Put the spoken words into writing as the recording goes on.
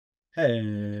Hello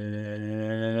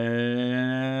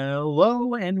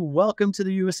and welcome to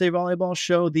the USA Volleyball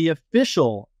Show, the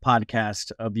official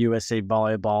podcast of USA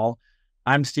Volleyball.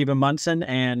 I'm Stephen Munson,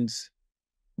 and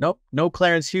nope, no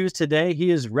Clarence Hughes today.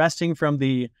 He is resting from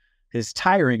his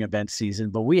tiring event season,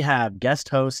 but we have guest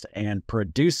host and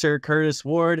producer Curtis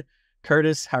Ward.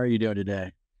 Curtis, how are you doing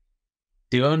today?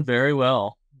 Doing very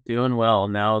well. Doing well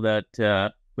now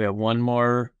that we have one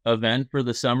more event for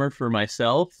the summer for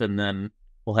myself, and then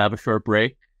we'll have a short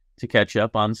break to catch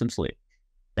up on some sleep.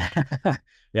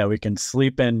 Yeah, we can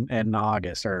sleep in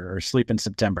August or sleep in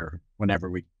September whenever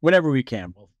we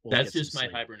can. That's just my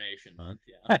hibernation month.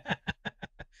 Yeah.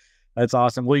 That's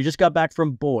awesome. Well, you just got back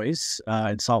from Boys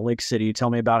in Salt Lake City.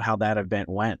 Tell me about how that event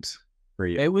went for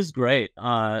you. It was great.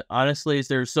 Honestly,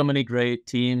 there's so many great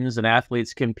teams and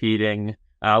athletes competing.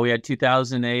 We had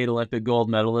 2008 Olympic gold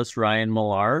medalist Ryan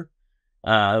Millar,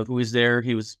 who was there.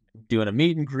 He was doing a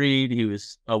meet and greet. He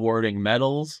was awarding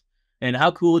medals. And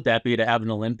how cool would that be to have an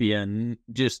Olympian,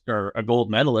 or a gold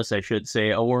medalist, I should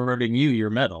say, awarding you your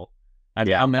medal?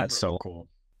 That's so cool.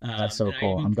 That's so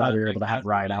cool. I'm glad we were able to have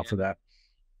Ryan out for that.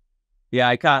 Yeah,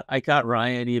 I caught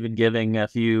Ryan even giving a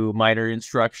few minor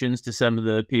instructions to some of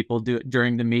the people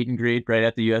during the meet and greet right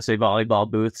at the USA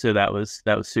Volleyball booth. So that was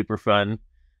super fun.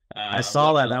 I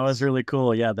saw that. That was really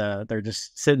cool. Yeah, they're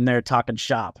just sitting there talking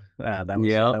shop. That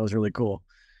was really cool.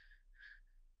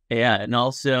 Yeah, and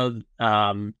also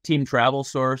Team Travel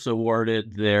Source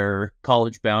awarded their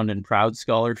College Bound and Proud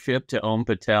scholarship to Om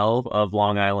Patel of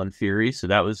Long Island Fury. So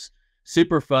that was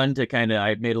super fun to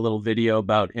I made a little video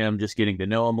about him, just getting to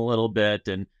know him a little bit,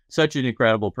 and such an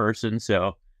incredible person.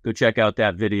 So go check out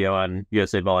that video on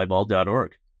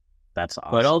usavolleyball.org. That's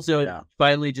awesome. But also,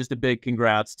 finally, just a big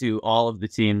congrats to all of the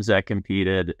teams that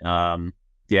competed.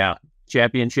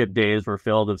 Championship days were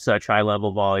filled with such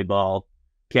high-level volleyball.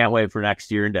 Can't wait for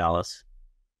next year in Dallas.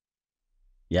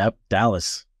 Yep,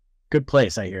 Dallas. Good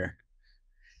place, I hear.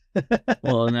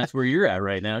 Well, and that's where you're at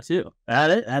right now, too.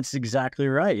 That's exactly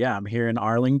right. Yeah, I'm here in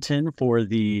Arlington for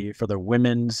the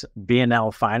women's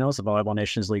BNL finals, the Volleyball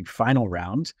Nations League final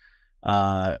round.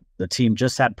 The team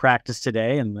just had practice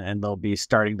today, and they'll be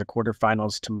starting the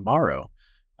quarterfinals tomorrow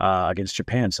against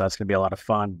Japan. So that's going to be a lot of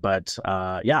fun. But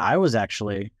I was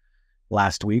actually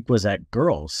last week was at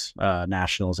girls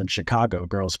nationals in Chicago,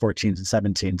 girls 14s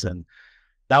and 17s, and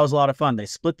that was a lot of fun. They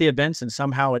split the events, and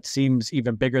somehow it seems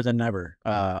even bigger than ever.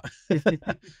 I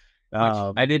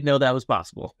didn't know that was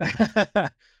possible.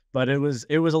 But it was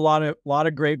a lot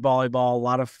of great volleyball, a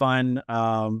lot of fun,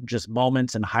 just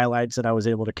moments and highlights that I was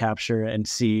able to capture and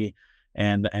see.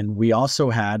 And we also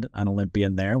had an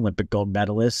Olympian there, Olympic gold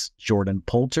medalist Jordan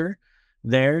Poulter,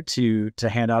 there to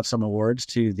hand out some awards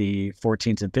to the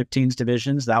 14s and 15s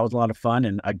divisions. That was a lot of fun.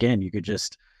 And again, you could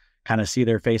just kind of see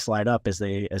their face light up as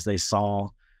they saw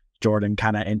Jordan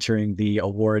kind of entering the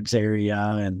awards area.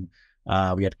 And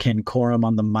we had Ken Corum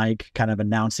on the mic kind of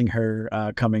announcing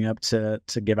her coming up to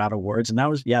give out awards. And that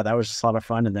was just a lot of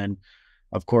fun. And then,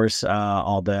 of course,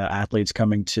 all the athletes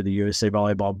coming to the USA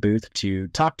Volleyball booth to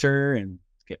talk to her and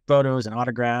get photos and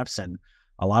autographs, and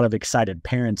a lot of excited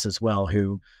parents as well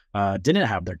who didn't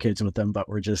have their kids with them, but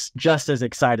were just as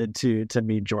excited to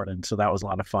meet Jordan. So that was a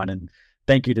lot of fun. And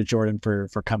thank you to Jordan for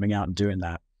coming out and doing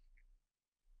that.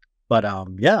 But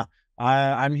I'm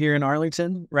here in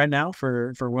Arlington right now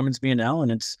for women's BNL,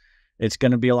 and it's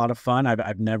going to be a lot of fun.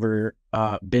 I've never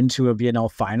been to a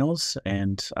BNL finals,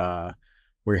 and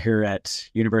we're here at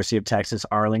University of Texas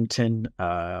Arlington.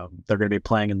 They're going to be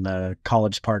playing in the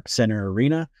College Park Center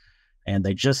Arena, and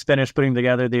they just finished putting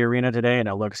together the arena today, and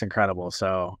it looks incredible.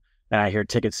 So, and I hear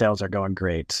ticket sales are going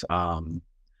great.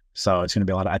 So it's going to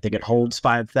be a lot. I think it holds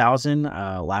 5,000.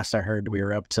 Last I heard, we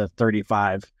were up to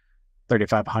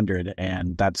 3,500,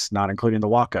 and that's not including the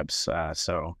walk-ups.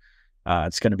 So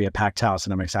it's going to be a packed house,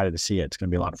 and I'm excited to see it. It's going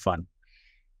to be a lot of fun.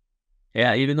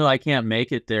 Yeah, even though I can't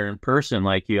make it there in person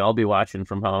like you, I'll be watching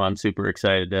from home. I'm super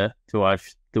excited to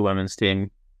watch the women's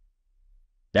team.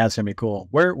 That's going to be cool.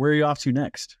 Where are you off to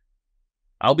next?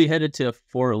 I'll be headed to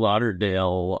Fort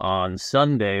Lauderdale on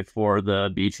Sunday for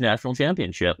the Beach National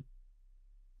Championship.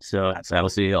 So that'll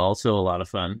be also a lot of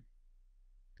fun.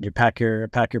 You pack your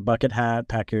bucket hat,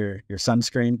 pack your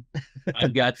sunscreen.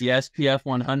 I've got the SPF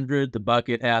 100, the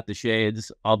bucket hat, the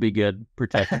shades. I'll be good,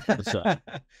 protected from the sun.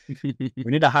 We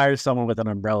need to hire someone with an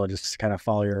umbrella just to kind of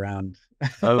follow you around.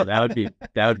 Oh, that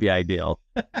would be ideal.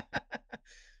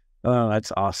 Oh,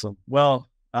 that's awesome. Well,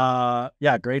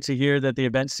 great to hear that the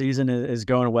event season is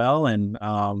going well, and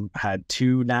had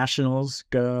 2 nationals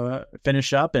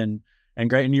finish up, and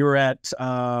great. And you were at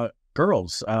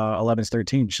girls 11s,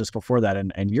 13s just before that,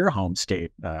 and your home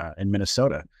state in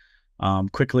Minnesota.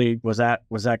 Quickly, was that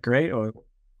great, or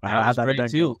That how'd was that great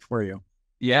event go too. for you?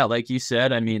 Yeah, like you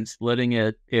said, I mean, splitting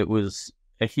it was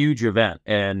a huge event,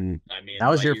 and I That mean,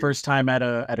 was my your years first time at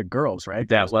a girls, right?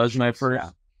 that Girls was my nationals. Yeah.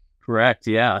 first. Correct,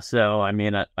 yeah. So I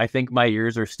mean, I think my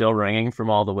ears are still ringing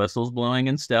from all the whistles blowing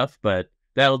and stuff, but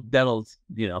that'll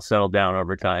settle down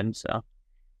over time. So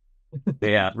but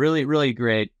yeah, really really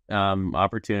great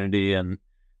opportunity, and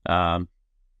um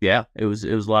yeah, it was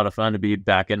a lot of fun to be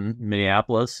back in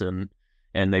Minneapolis, and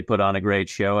they put on a great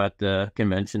show at the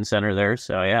convention center there.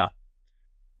 So yeah,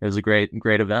 it was a great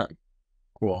event.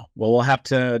 Cool. Well, we'll have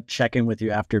to check in with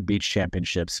you after Beach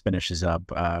Championships finishes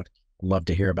up. Love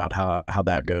to hear about how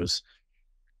that goes.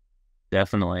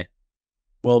 Definitely.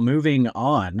 Well, moving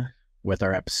on with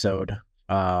our episode.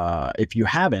 If you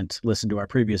haven't listened to our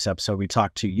previous episode, we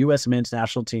talked to U.S. men's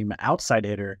national team outside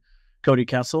hitter Cody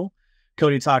Kessel.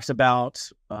 Cody talks about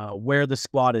where the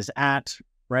squad is at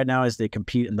right now as they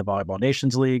compete in the Volleyball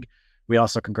Nations League. We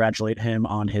also congratulate him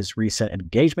on his recent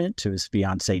engagement to his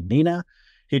fiancee, Nina.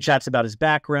 He chats about his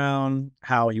background,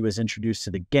 how he was introduced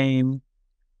to the game,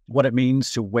 what it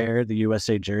means to wear the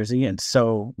USA jersey, and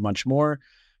so much more.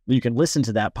 You can listen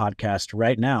to that podcast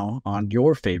right now on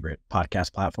your favorite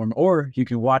podcast platform, or you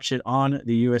can watch it on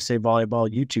the USA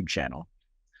Volleyball YouTube channel.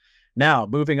 Now,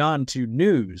 moving on to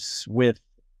news with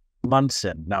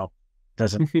Munson. No,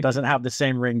 doesn't have the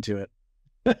same ring to it.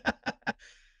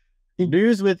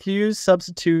 News with Hughes,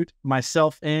 substitute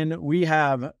myself in. We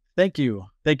have thank you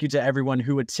to everyone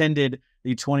who attended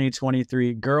the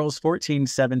 2023 Girls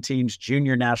 14-17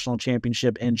 Junior National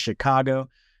Championship in Chicago.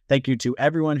 Thank you to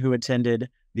everyone who attended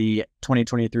the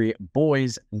 2023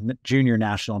 Boys Junior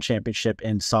National Championship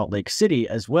in Salt Lake City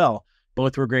as well.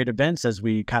 Both were great events as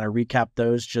we kind of recapped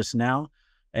those just now.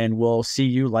 And we'll see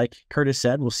you, like Curtis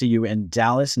said, we'll see you in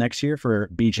Dallas next year for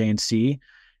BJNC.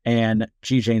 And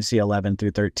GJNC 11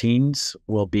 through 13s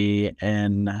will be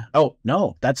in, oh,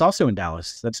 no, that's also in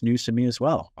Dallas. That's news to me as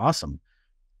well. Awesome.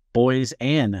 Boys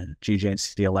and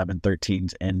GJNC 11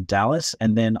 13s in Dallas.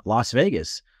 And then Las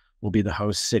Vegas will be the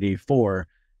host city for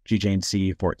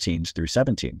GJNC 14s through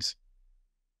 17s.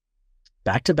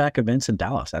 Back-to-back events in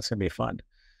Dallas. That's going to be fun.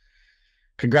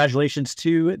 Congratulations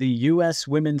to the U.S.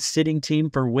 women's sitting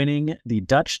team for winning the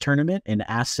Dutch tournament in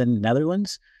Assen,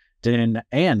 Netherlands,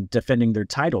 and defending their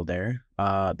title there.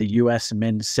 The U.S.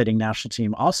 men's sitting national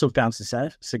team also found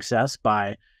success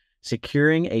by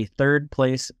securing a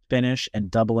third-place finish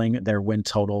and doubling their win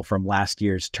total from last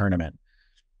year's tournament.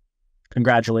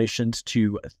 Congratulations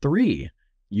to 3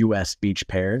 U.S. beach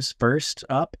pairs. First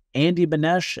up, Andy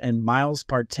Benesh and Miles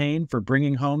Partain for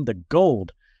bringing home the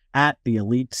gold at the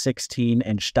Elite 16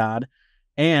 in Stade.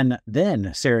 And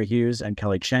then Sarah Hughes and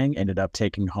Kelly Chang ended up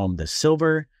taking home the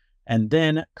silver. And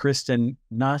then Kristen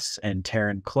Nuss and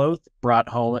Taryn Cloth brought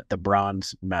home the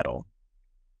bronze medal.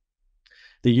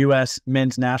 The U.S.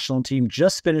 men's national team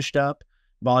just finished up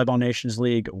Volleyball Nations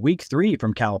League Week 3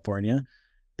 from California.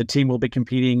 The team will be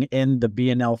competing in the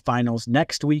BNL finals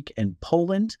next week in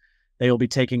Poland. They will be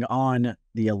taking on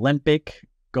the Olympic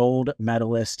gold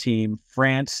medalist team,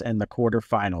 France, in the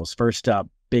quarterfinals. First up,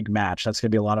 big match. That's going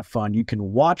to be a lot of fun. You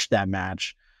can watch that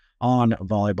match on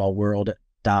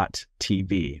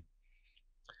volleyballworld.tv.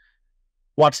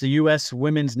 Watch the U.S.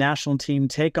 women's national team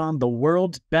take on the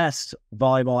world's best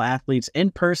volleyball athletes in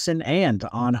person and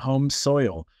on home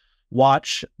soil.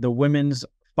 Watch the women's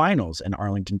finals in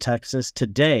Arlington, Texas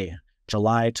today,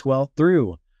 July 12th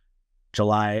through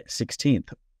July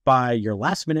 16th. Buy your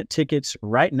last-minute tickets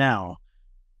right now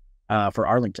for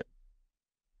Arlington.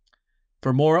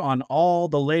 For more on all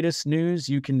the latest news,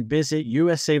 you can visit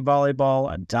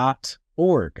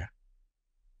usavolleyball.org.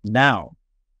 Now,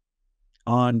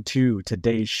 on to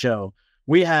today's show.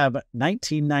 We have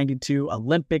 1992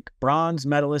 Olympic bronze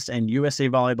medalist and USA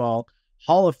Volleyball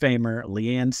Hall of Famer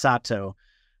Liane Sato.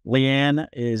 Liane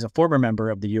is a former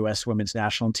member of the U.S. women's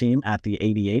national team at the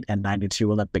 88 and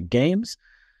 92 Olympic Games.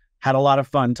 Had a lot of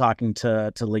fun talking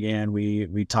to Liane.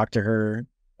 We talked to her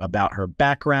about her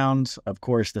background. Of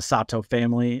course, the Sato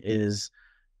family is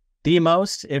the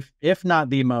most, if not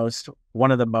the most,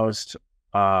 one of the most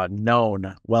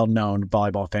well-known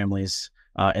volleyball families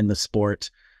in the sport.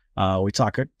 We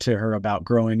talked to her about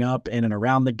growing up in and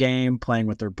around the game, playing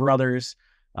with her brothers,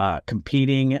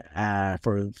 competing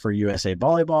for USA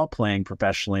Volleyball, playing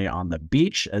professionally on the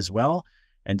beach as well,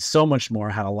 and so much more.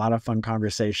 Had a lot of fun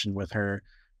conversation with her.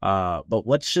 But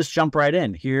let's just jump right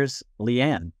in. Here's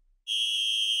Liane.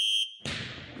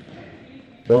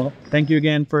 Well, thank you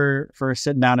again for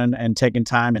sitting down and taking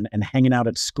time and hanging out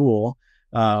at school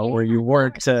where you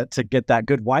work to get that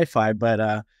good Wi-Fi.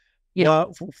 But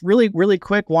really, really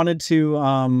quick, wanted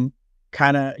to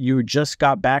you just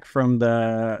got back from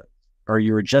or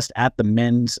you were just at the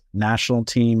men's national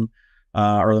team,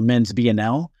 or the men's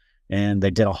BNL, and they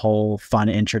did a whole fun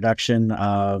introduction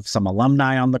of some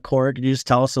alumni on the court. Could you just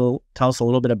tell us a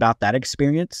little bit about that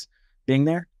experience being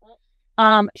there?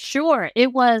 Sure.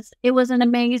 It was an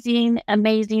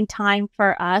amazing time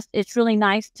for us. It's really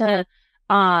nice to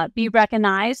be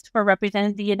recognized for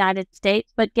representing the United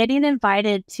States, but getting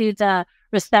invited to the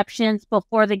receptions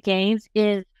before the games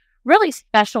is really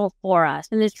special for us.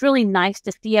 And it's really nice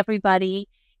to see everybody.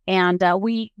 And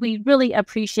we really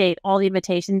appreciate all the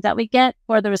invitations that we get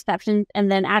for the receptions,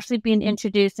 and then actually being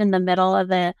introduced in the middle of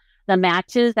the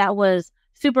matches. That was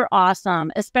super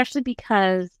awesome, especially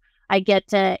because I get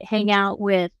to hang out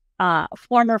with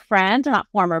former friends, not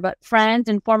former, but friends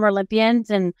and former Olympians.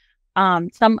 And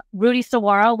Rudy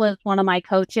Sawara was one of my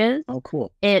coaches. Oh,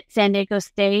 cool. At San Diego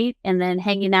State. And then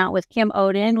hanging out with Kim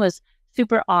Odin was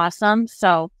super awesome.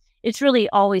 So it's really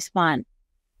always fun.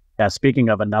 Yeah, speaking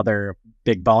of another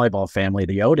big volleyball family,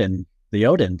 the Odins,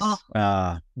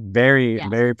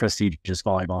 very prestigious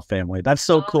volleyball family. That's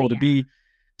so cool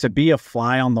to be a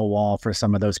fly on the wall for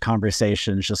some of those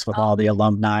conversations, just with all the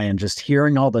alumni and just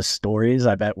hearing all the stories.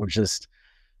 I bet was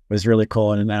really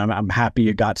cool, and I'm happy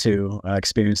you got to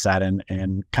experience that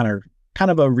and kind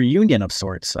of a reunion of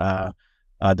sorts there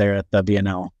at the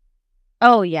BNL.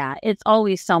 Oh yeah, it's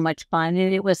always so much fun,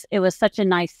 and it was such a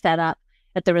nice setup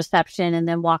at the reception, and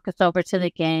then walk us over to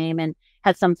the game, and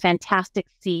had some fantastic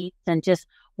seats, and just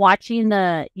watching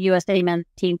the USA men's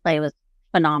team play was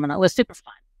phenomenal. It was super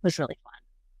fun. It was really fun.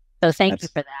 So thank you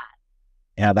for that.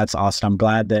 Yeah, that's awesome. I'm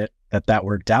glad that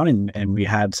worked out, and we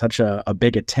had such a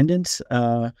big attendance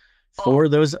for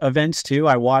those events too.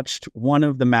 I watched one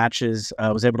of the matches.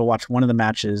 I was able to watch one of the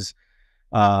matches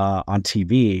on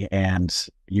TV, and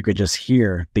you could just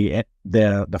hear the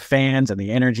fans and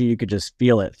the energy. You could just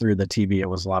feel it through the TV. It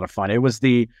was a lot of fun. It was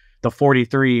the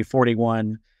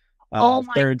 43-41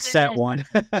 third set one.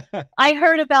 I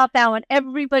heard about that one.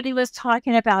 Everybody was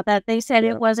talking about that. They said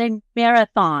it was a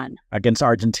marathon against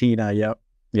Argentina. Yep.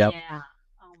 Yeah.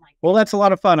 Oh my. Well, that's a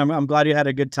lot of fun. I'm glad you had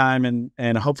a good time,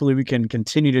 and hopefully we can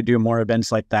continue to do more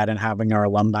events like that, and having our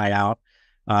alumni out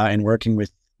and working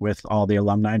with all the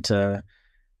alumni to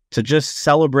just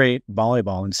celebrate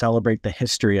volleyball and celebrate the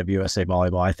history of USA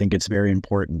Volleyball. I think it's very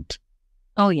important.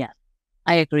 Oh yeah,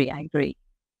 I agree.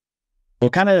 We'll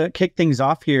kind of kick things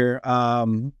off here. I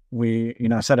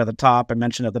mentioned at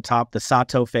the top, the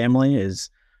Sato family is,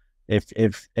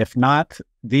 if not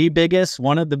the biggest,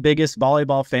 one of the biggest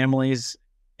volleyball families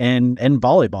in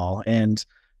volleyball. And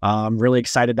I'm really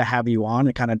excited to have you on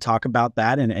and kind of talk about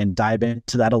that and dive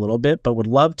into that a little bit, but would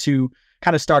love to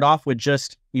kind of start off with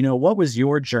just, what was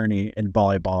your journey in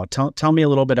volleyball? Tell me a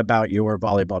little bit about your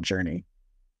volleyball journey.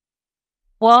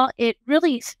 Well, it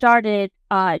really started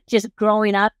just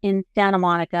growing up in Santa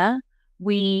Monica.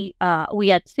 We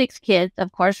had 6 kids,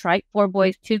 of course, right? 4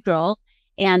 boys, 2 girls.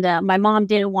 And my mom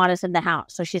didn't want us in the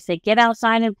house. So she said, get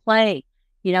outside and play,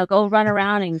 go run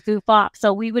around and goof off.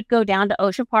 So we would go down to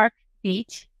Ocean Park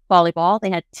Beach volleyball.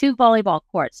 They had 2 volleyball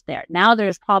courts there. Now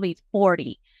there's probably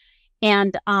 40.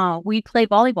 And we play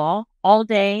volleyball all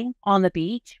day on the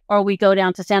beach, or we go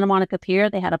down to Santa Monica Pier.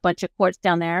 They had a bunch of courts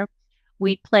down there.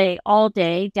 We'd play all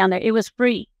day down there. It was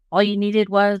free. All you needed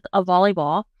was a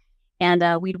volleyball.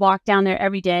 And we'd walk down there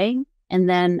every day. And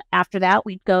then after that,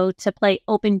 we'd go to play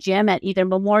open gym at either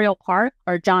Memorial Park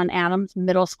or John Adams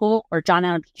Middle School or John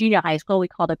Adams Junior High School. We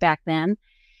called it back then.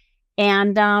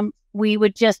 And we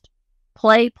would just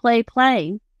play.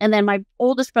 And then my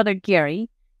oldest brother, Gary,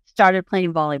 started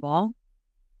playing volleyball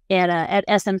at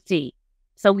SMC.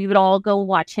 So we would all go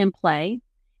watch him play.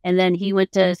 And then he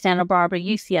went to Santa Barbara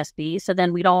UCSB. So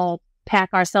then we'd all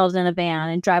pack ourselves in a van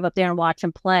and drive up there and watch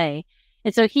him play.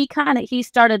 And so he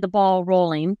started the ball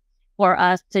rolling for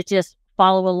us to just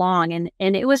follow along. And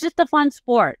it was just a fun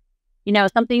sport,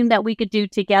 something that we could do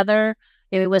together.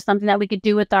 It was something that we could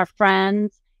do with our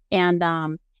friends. And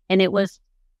it was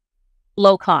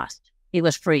low cost. It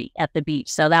was free at the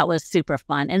beach. So that was super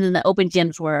fun. And then the open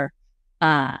gyms were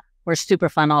super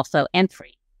fun also, and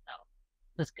free. So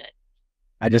it was good.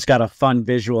 I just got a fun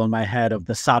visual in my head of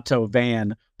the Sato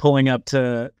van pulling up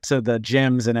to the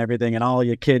gyms and everything, and all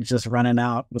your kids just running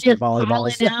out with the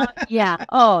volleyballs. Yeah.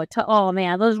 Oh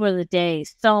man, those were the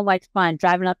days. So much fun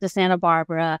driving up to Santa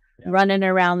Barbara, running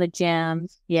around the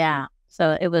gyms. Yeah.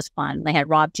 So it was fun. They had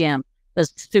Rob Gym. It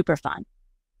was super fun.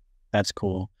 That's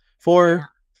cool. For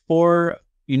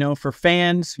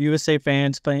fans, USA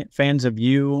fans of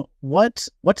you, what's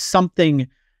something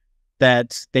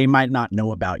that they might not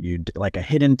know about you, like a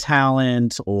hidden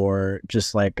talent or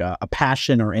just like a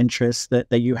passion or interest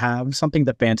that you have, something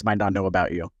that fans might not know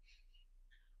about you?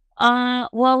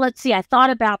 Well, let's see. I thought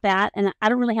about that, and I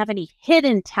don't really have any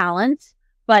hidden talents,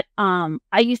 but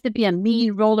I used to be a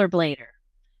mean rollerblader.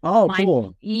 Oh,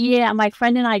 cool. Yeah, my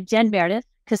friend and I, Jen Meredith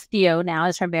Castillo, now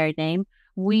is her married name,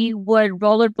 we would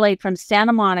rollerblade from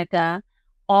Santa Monica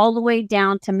all the way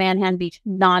down to Manhattan Beach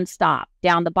nonstop,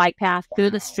 down the bike path,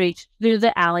 through the streets, through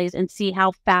the alleys, and see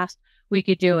how fast we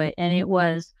could do it. And it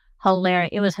was hilarious.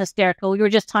 It was hysterical. We were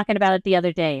just talking about it the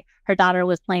other day. Her daughter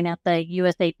was playing at the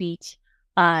USA Beach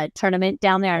tournament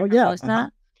down there in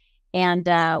Hermosa.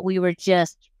 And we were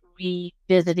just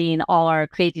revisiting all our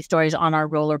crazy stories on our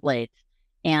rollerblades.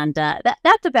 And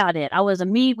that's about it.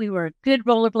 We were good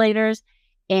rollerbladers,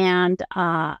 and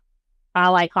I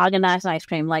like Haagen-Dazs ice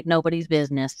cream like nobody's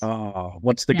business. Oh,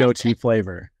 what's the go-to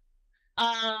flavor?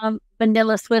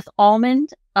 Vanilla Swiss almond,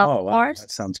 of course.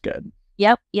 That sounds good.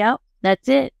 Yep. That's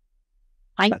it.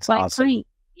 That's awesome.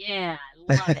 Yeah,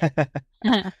 I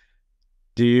love it.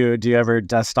 Do you ever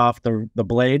dust off the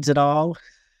blades at all?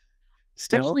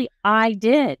 Still? Actually, I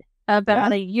did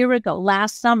about a year ago,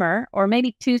 last summer, or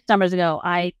maybe 2 summers ago.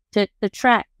 I took the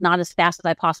trek, not as fast as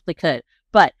I possibly could,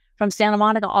 but from Santa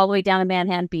Monica all the way down to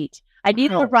Manhattan Beach. I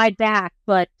needed to ride back,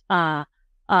 but I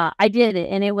did it,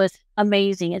 and it was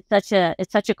amazing.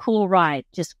 It's such a cool ride,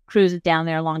 just cruising down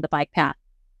there along the bike path.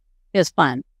 It was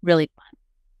fun, really fun.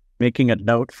 Making a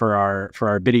note for our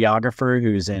videographer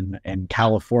who's in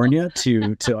California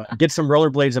to get some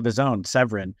rollerblades of his own,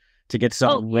 Severin, to get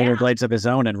some rollerblades of his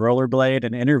own and rollerblade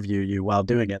and interview you while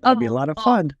doing it. That'd be a lot of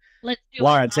fun. Let's do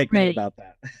Laura, it. take me about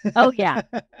that. Oh yeah.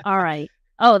 All right.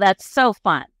 Oh, that's so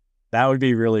fun. That would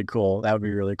be really cool.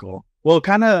 Well,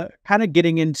 kind of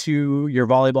getting into your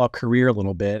volleyball career a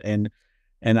little bit, and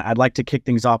I'd like to kick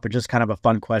things off with just kind of a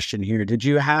fun question here. Did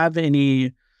you have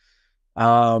any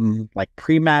like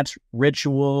pre-match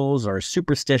rituals or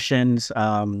superstitions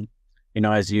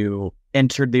as you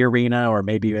entered the arena, or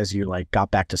maybe as you like got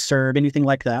back to serve, anything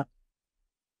like that?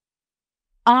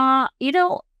 I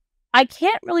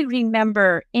can't really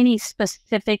remember any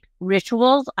specific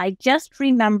rituals. I just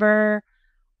remember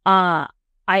I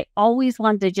always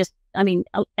wanted to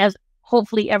as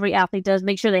hopefully every athlete does,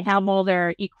 make sure they have all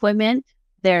their equipment,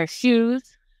 their shoes.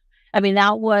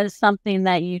 That was something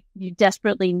that you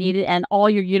desperately needed, and all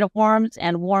your uniforms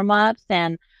and warm-ups,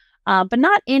 and but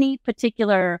not any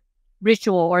particular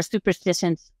ritual or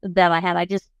superstitions that I had. I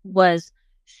just was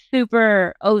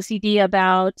super OCD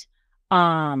about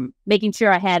making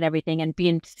sure I had everything and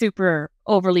being super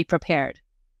overly prepared.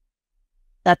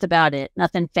 That's about it.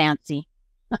 Nothing fancy.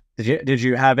 Did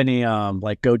you have any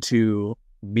like go-to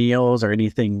meals or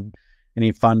anything,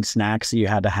 any fun snacks that you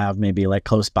had to have maybe like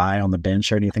close by on the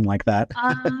bench or anything like that?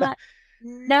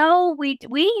 No, we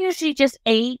usually just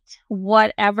ate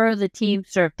whatever the team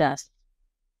served us,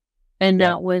 and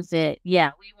that was it.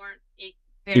 Yeah, we weren't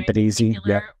very keep it easy,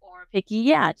 or picky.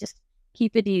 Yeah, just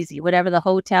keep it easy. Whatever the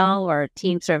hotel or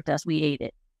team served us, we ate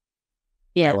it.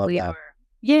 Yeah, I love that. were.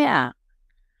 Yeah.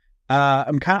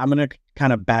 I'm gonna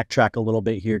kind of backtrack a little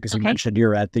bit here because you mentioned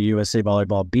you're at the USA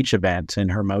Volleyball Beach event in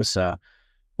Hermosa.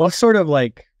 What sort of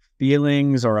like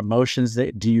feelings or emotions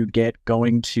that do you get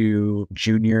going to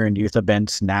junior and youth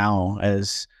events now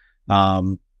as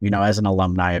as an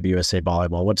alumni of USA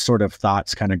Volleyball? What sort of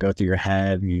thoughts kind of go through your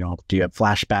head? Do you have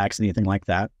flashbacks, anything like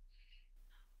that?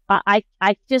 I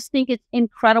just think it's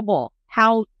incredible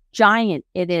how giant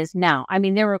it is now.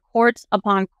 There were courts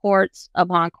upon courts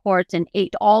upon courts, and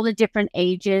all the different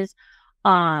ages.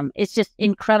 It's just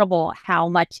incredible how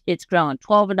much it's grown.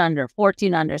 12 and under,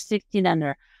 14 under, 16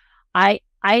 under. I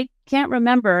can't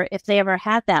remember if they ever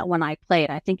had that when I played.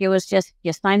 I think it was just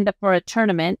you signed up for a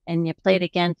tournament and you played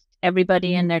against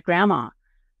everybody and their grandma.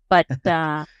 But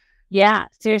yeah,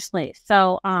 seriously.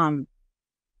 So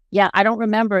I don't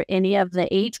remember any of the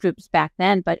age groups back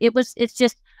then, but it's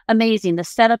just amazing. The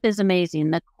setup is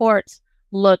amazing. The courts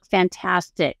look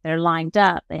fantastic. They're lined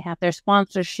up. They have their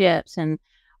sponsorships, and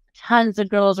tons of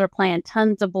girls are playing,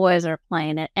 tons of boys are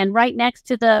playing it. And right next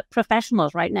to the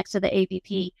professionals, right next to the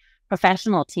AVP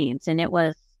professional teams. And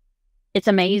it's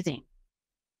amazing.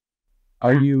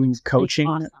 Are you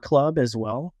coaching club as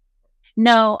well?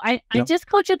 No, I just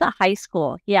coach at the high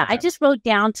school. Yeah, okay. I just rode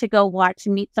down to go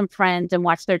meet some friends and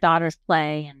watch their daughters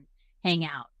play and hang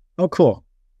out. Oh, cool.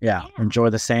 Yeah. Enjoy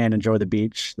the sand, enjoy the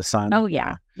beach, the sun. Oh,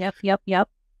 yeah. Yep.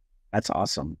 That's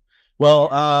awesome. Well,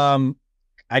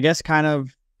 I guess kind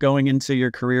of going into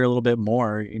your career a little bit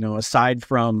more, aside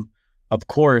from, of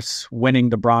course, winning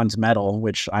the bronze medal,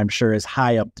 which I'm sure is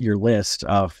high up your list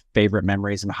of favorite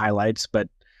memories and highlights, but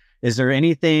Is there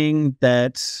anything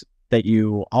that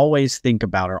you always think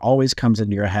about or always comes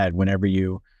into your head whenever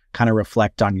you kind of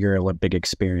reflect on your Olympic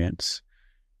experience?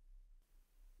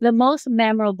 The most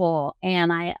memorable,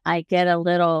 and I get a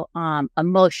little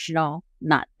emotional,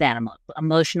 not that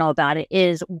emotional about it,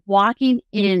 is walking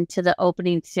into the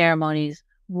opening ceremonies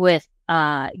with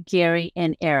Gary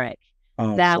and Eric.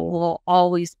 Oh, That cool. will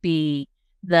always be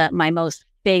my most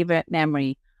favorite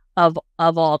memory of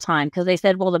all time, because they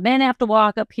said, well, the men have to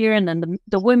walk up here, and then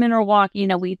the women are walking.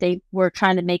 They were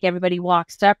trying to make everybody walk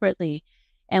separately,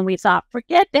 and we thought,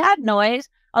 forget that noise.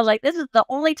 I was like, this is the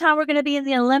only time we're going to be in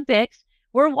the Olympics.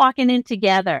 We're walking in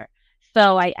together.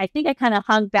 So I think I kind of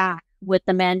hung back with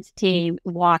the men's team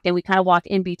walk, and we kind of walked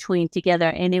in between together,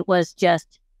 and it was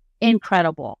just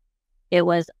incredible. It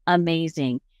was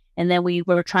amazing. And then we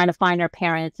were trying to find our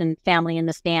parents and family in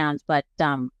the stands, but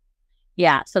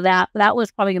yeah, so that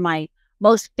was probably my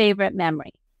most favorite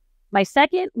memory. My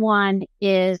second one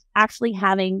is actually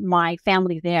having my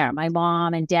family there, my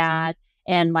mom and dad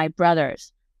and my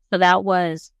brothers. So that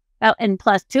was, and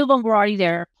plus two of them were already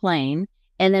there playing.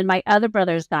 And then my other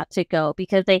brothers got to go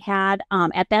because they had,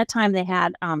 at that time, they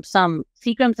had some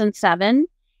Seagrams and Seven,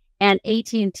 and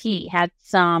AT&T had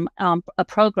a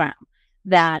program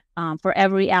that for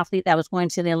every athlete that was going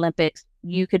to the Olympics,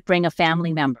 you could bring a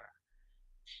family member.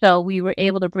 So we were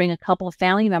able to bring a couple of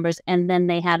family members, and then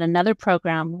they had another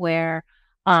program where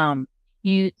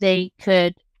you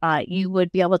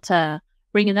would be able to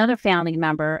bring another family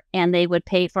member, and they would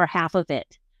pay for half of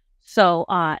it. So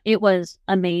it was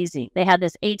amazing. They had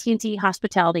this AT&T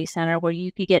hospitality center where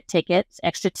you could get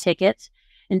extra tickets,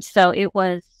 and so it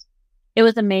was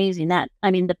amazing.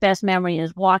 The best memory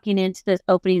is walking into the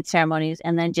opening ceremonies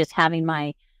and then just having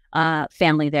my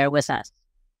family there with us.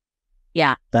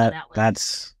 Yeah,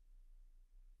 that's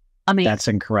amazing. That's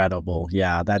incredible.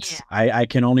 Yeah, I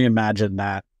can only imagine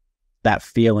that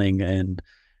feeling, and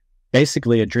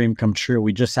basically a dream come true.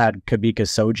 We just had Kavika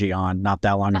Soji on not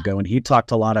that long ago, and he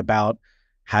talked a lot about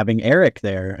having Eric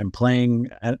there and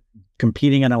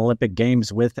competing in Olympic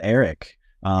Games with Eric,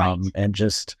 and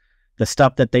just the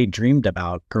stuff that they dreamed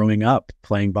about growing up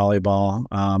playing volleyball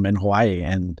in Hawaii,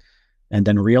 and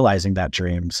then realizing that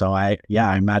dream. So I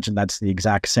imagine that's the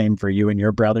exact same for you and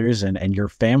your brothers and your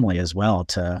family as well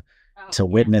to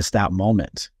witness that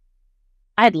moment.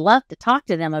 I'd love to talk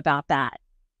to them about that.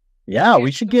 Yeah, we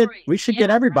should get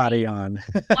everybody on.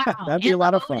 Wow, That'd be a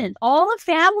lot of fun. All the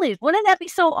families. Wouldn't that be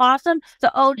so awesome?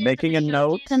 So making a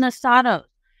note and the Sato.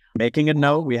 Making a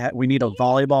note. We need a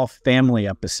volleyball family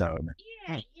episode.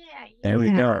 Yeah. There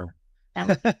we go. That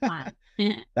would be fun.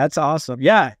 That's awesome.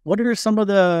 Yeah. What are some of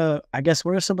the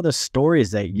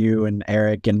stories that you and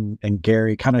Eric and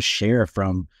Gary kind of share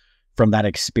from that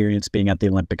experience being at the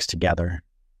Olympics together?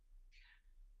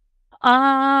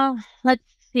 Let's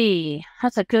see.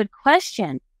 That's a good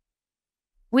question.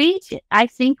 I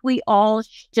think we all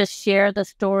just share the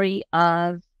story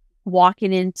of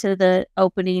walking into the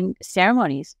opening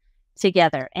ceremonies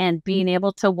together and being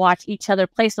able to watch each other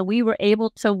play. So we were able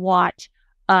to watch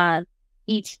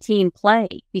each team play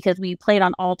because we played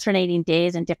on alternating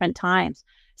days and different times.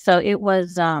 So it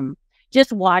was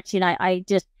just watching. I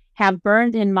just have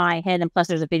burned in my head, and plus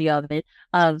there's a video of it,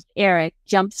 of Eric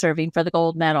jump serving for the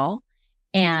gold medal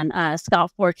and Scott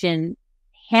Fortune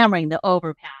hammering the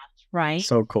overpass, right?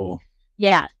 So cool.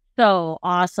 Yeah, so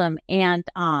awesome. And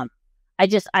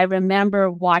I remember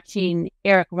watching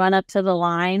Eric run up to the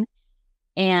line,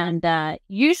 and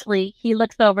usually he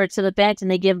looks over to the bench and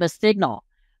they give him a signal.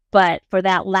 But for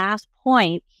that last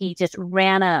point, he just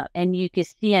ran up, and you could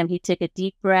see him. He took a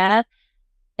deep breath,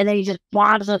 and then he just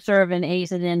bombs the serve and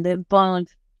aces it, and the bone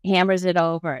hammers it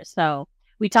over. So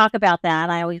we talk about that.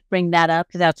 I always bring that up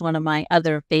because that's one of my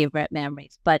other favorite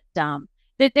memories. But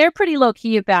they're pretty low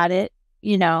key about it.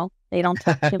 They don't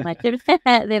talk too much.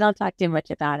 They don't talk too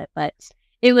much about it. But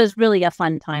it was really a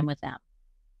fun time with them.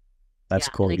 That's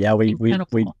cool. Yeah,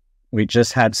 we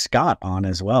just had Scott on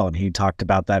as well, and he talked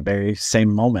about that very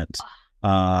same moment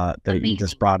that you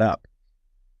just brought up.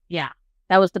 Yeah,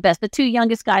 that was the best. The two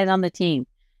youngest guys on the team.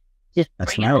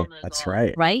 That's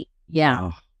right. Right? Yeah.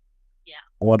 Oh, yeah.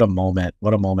 What a moment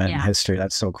in history.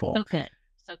 That's so cool. So good.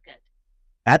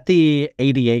 At the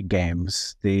 88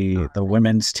 games, the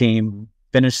women's team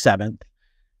finished 7th.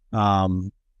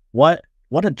 What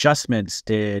adjustments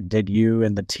did you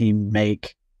and the team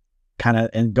make kind of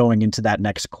in going into that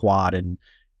next quad and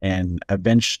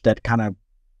event that kind of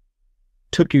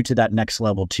took you to that next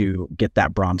level to get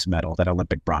that bronze medal, that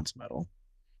Olympic bronze medal?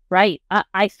 Right.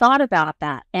 I thought about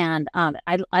that, and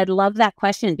I love that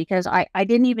question because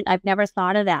I've never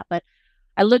thought of that, but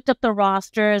I looked up the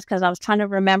rosters because I was trying to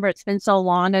remember. It's been so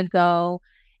long ago,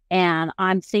 And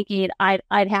I'm thinking I'd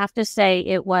have to say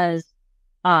it was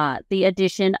the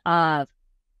addition of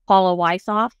Paula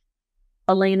Weishoff,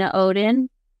 Elena Odin,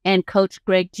 and Coach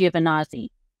Greg Giovinazzi.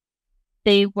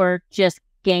 They were just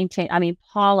game changers. I mean,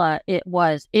 Paula, it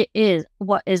is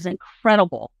what is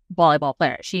incredible volleyball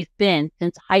player. She's been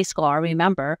since high school. I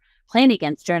remember playing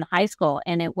against her in high school,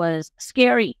 and it was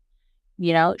scary.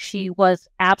 You know, she was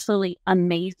absolutely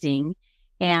amazing.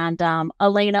 And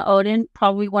Elena Odin,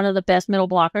 probably one of the best middle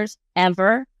blockers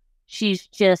ever. She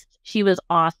was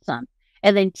awesome.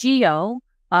 And then Gio,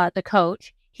 the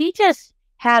coach, he just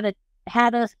had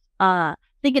us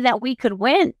thinking that we could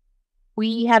win.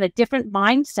 We had a different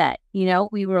mindset. You know,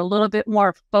 we were a little bit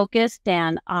more focused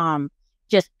and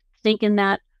just thinking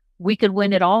that we could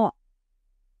win it all.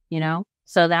 You know,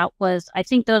 so I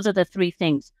think those are the three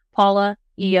things: Paula,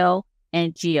 EO,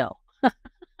 and Gio.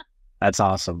 That's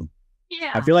awesome.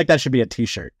 Yeah. I feel like that should be a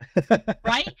t-shirt. Right?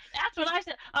 That's what I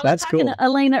said. I was That's talking cool. to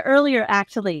Elena earlier,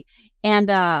 actually. And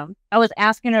I was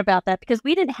asking her about that because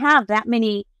we didn't have that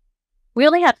many. We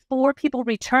only had 4 people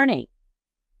returning,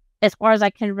 as far as I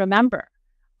can remember,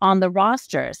 on the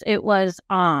rosters. It was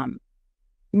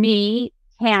me,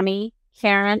 Tammy,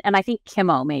 Karen, and I think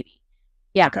Kimmo, maybe.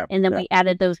 Yeah. Okay. And then we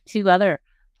added those 2 other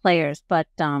players. But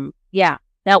yeah,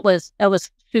 that was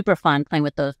super fun playing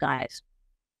with those guys.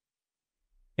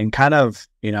 And kind of,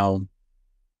 you know,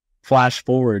 flash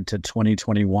forward to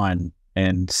 2021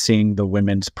 and seeing the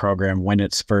women's program win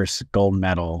its first gold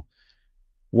medal.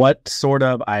 What sort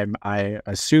of, I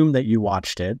assume that you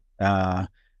watched it.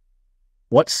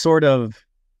 What sort of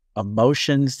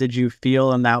emotions did you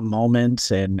feel in that moment?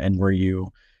 And were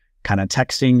you kind of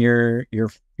texting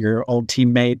your old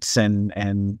teammates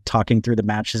and talking through the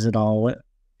matches at all?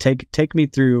 Take me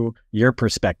through your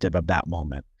perspective of that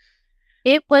moment.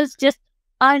 It was just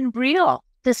unreal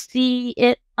to see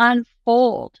it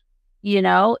unfold, you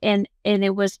know, and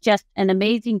it was just an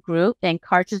amazing group, and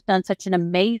Karch has done such an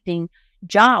amazing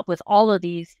job with all of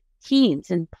these teams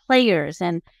and players,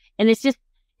 and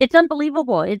it's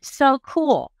unbelievable. It's so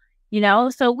cool, you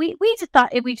know. So we just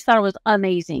thought it was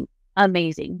amazing,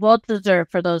 well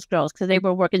deserved for those girls because they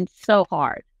were working so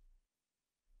hard.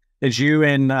 Did you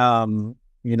and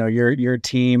you know, your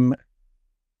team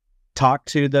talk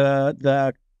to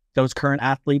those current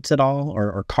athletes at all,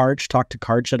 or Karch, talk to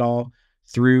Karch at all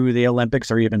through the Olympics,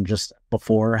 or even just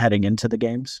before heading into the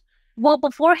games? Well,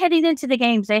 before heading into the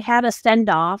games, they had a send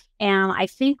off, and I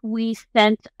think we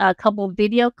sent a couple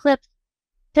video clips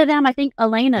to them. I think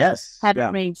Elena had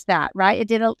arranged that, right?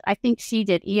 I think she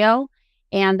did, EO,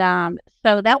 and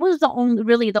so that was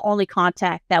the only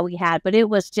contact that we had. But it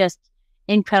was just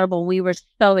incredible. We were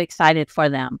so excited for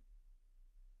them.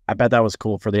 I bet that was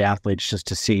cool for the athletes just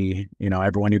to see, you know,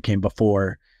 everyone who came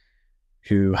before,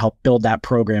 who helped build that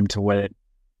program to what it,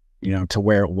 you know, to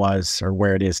where it was or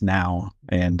where it is now.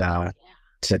 And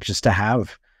to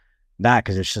have that,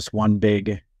 because it's just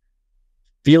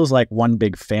feels like one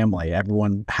big family.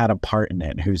 Everyone had a part in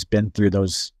it who's been through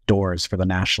those doors for the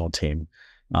national team.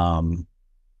 And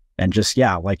just,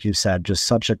 yeah, like you said, just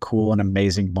such a cool and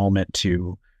amazing moment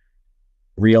to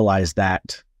realize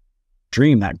that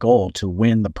dream, that goal to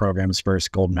win the program's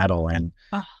first gold medal. And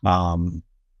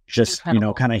just incredible. You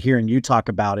know, kind of hearing you talk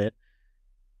about it,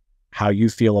 how you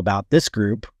feel about this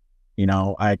group, you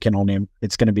know,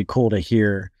 it's going to be cool to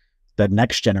hear the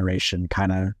next generation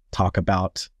kind of talk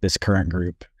about this current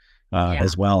group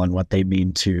as well, and what they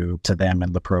mean to them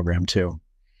and the program too.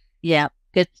 Yeah,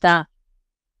 good stuff.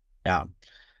 Yeah.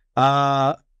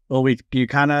 Well,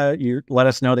 you let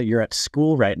us know that you're at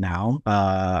school right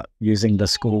now, using the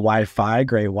school Wi-Fi,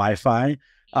 great Wi-Fi.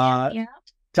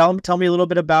 Tell me a little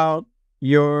bit about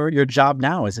your job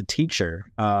now as a teacher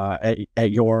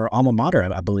at your alma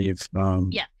mater, I believe.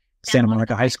 Santa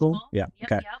Monica High School. Yeah.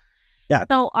 Yep, okay. Yep. Yeah.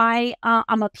 So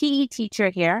I'm a PE teacher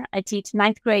here. I teach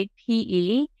 9th grade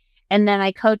PE, and then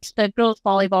I coach the girls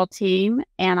volleyball team,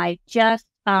 and I just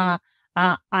I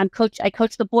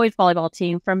coach the boys volleyball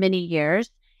team for many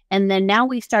years. And then now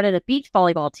we started a beach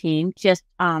volleyball team just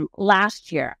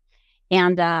last year.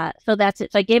 And so that's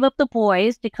it. So I gave up the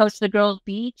boys to coach the girls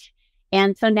beach.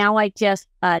 And so now I just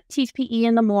teach PE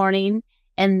in the morning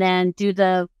and then do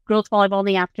the girls volleyball in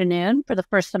the afternoon for the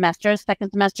first semester.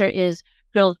 Second semester is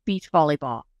girls beach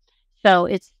volleyball. So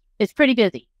it's pretty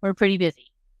busy. We're pretty busy.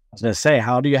 I was going to say,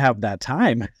 how do you have that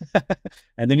time?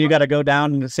 And then you got to go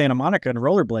down to Santa Monica and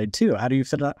rollerblade too. How do you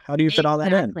fit all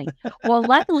that in? Well,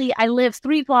 luckily I live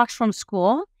 3 blocks from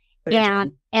school,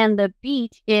 and the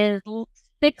beach is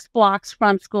 6 blocks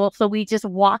from school. So we just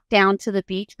walk down to the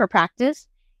beach for practice,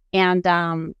 and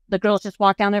the girls just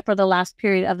walk down there for the last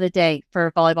period of the day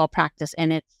for volleyball practice.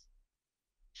 And it's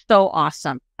so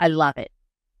awesome. I love it.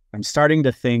 I'm starting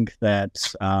to think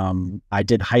that I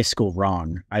did high school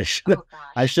wrong. I gosh.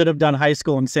 should have done high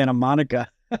school in Santa Monica.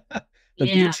 The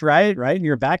beach, right in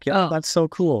your backyard. Oh, That's so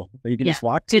cool. You can just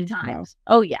walk good to. times.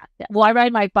 Oh yeah. Well, I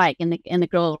ride my bike and the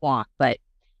girls walk, but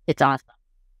it's awesome.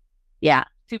 Yeah,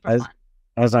 super fun.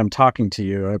 As I'm talking to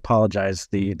you, I apologize.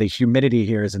 The humidity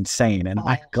here is insane, and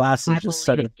my glasses just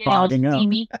started fogging up.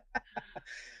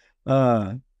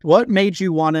 What made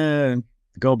you want to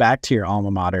go back to your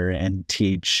alma mater and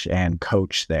teach and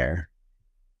coach there?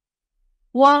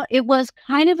 Well, it was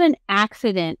kind of an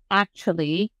accident,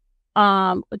 actually.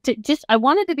 I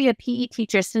wanted to be a PE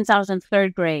teacher since I was in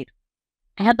 3rd grade.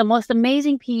 I had the most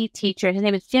amazing PE teacher. His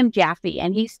name is Jim Jaffe,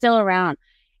 and he's still around.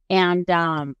 And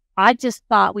I just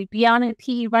thought we'd be on in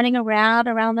PE running around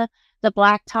the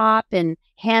blacktop and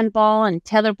handball and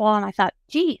tetherball. And I thought,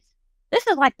 geez, this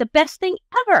is like the best thing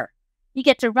ever. You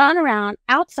get to run around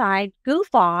outside,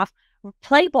 goof off,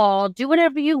 play ball, do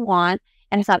whatever you want.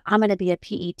 And I thought, I'm going to be a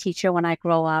PE teacher when I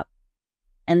grow up.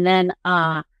 And then,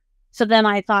 so then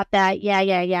I thought that,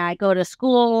 I go to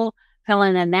school, fill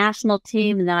in a national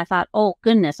team. And then I thought, oh,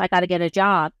 goodness, I got to get a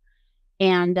job.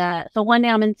 And so one day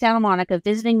I'm in Santa Monica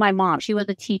visiting my mom. She was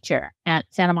a teacher at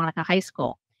Santa Monica High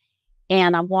School.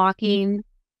 And I'm walking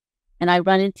and I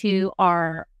run into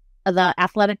the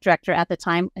athletic director at the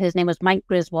time. His name was Mike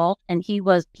Griswold, and he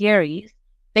was Gary's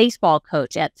baseball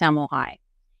coach at Samo High.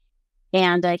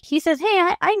 And he says,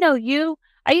 hey, I know you.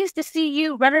 I used to see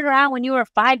you running around when you were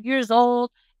 5 years old,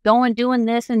 doing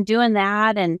this and doing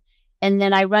that. And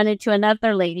then I run into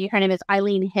another lady. Her name is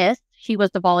Eileen Hiss. She was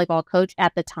the volleyball coach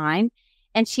at the time.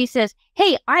 And she says,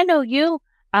 hey, I know you.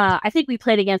 I think we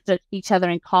played against each other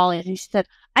in college. And she said,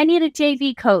 I need a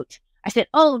JV coach. I said,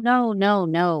 oh,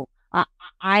 no.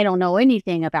 I don't know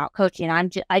anything about coaching.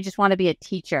 I just want to be a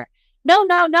teacher.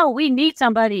 No. We need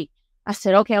somebody. I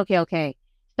said, okay.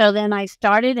 So then I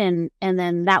started and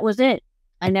then that was it.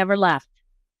 I never left.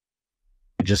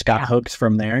 You just got hooked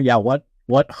from there. Yeah. What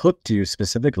hooked you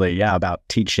specifically? Yeah. About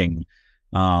teaching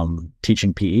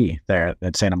PE there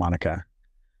at Santa Monica.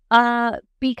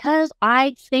 Because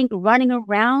I think running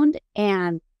around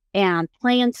and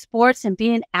playing sports and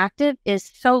being active is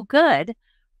so good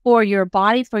for your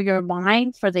body, for your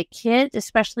mind, for the kids,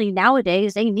 especially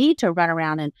nowadays. They need to run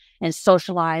around and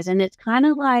socialize. And it's kind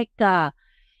of like,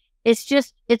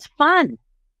 it's fun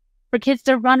for kids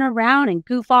to run around and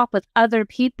goof off with other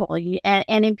people.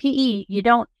 And in PE, you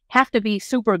don't have to be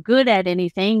super good at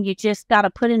anything. You just got to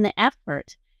put in the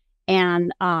effort.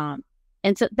 And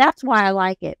so that's why I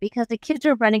like it, because the kids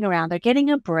are running around. They're getting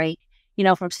a break,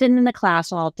 from sitting in the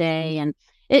class all day. And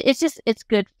it's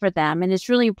good for them. And it's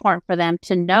really important for them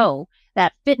to know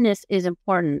that fitness is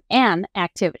important and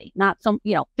activity. Not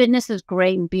fitness is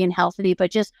great and being healthy,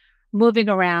 but just moving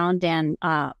around and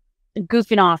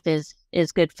goofing off is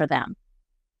good for them.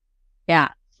 Yeah.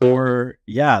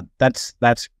 That's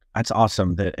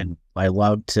awesome. And I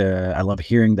love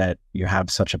hearing that you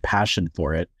have such a passion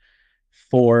for it.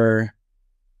 For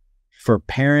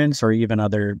parents or even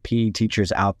other PE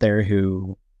teachers out there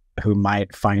who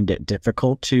might find it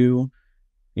difficult to,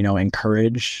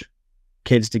 encourage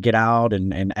kids to get out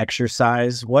and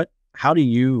exercise, how do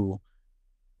you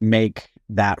make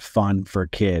that fun for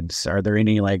kids? Are there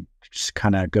any just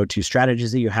kind of go-to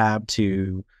strategies that you have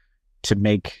to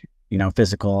make,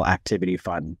 physical activity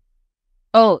fun?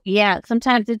 Oh yeah.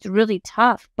 Sometimes it's really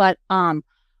tough, but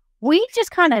we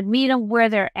just kind of meet them where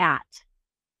they're at.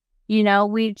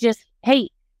 We just, hey,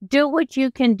 do what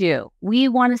you can do. We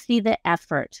want to see the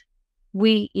effort.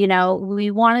 We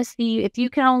want to see if you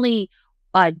can only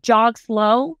jog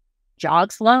slow.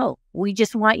 We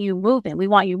just want you moving. We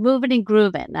want you moving and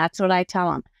grooving. That's what I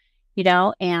tell them,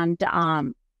 and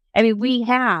we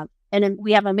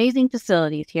have amazing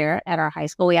facilities here at our high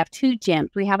school. We have 2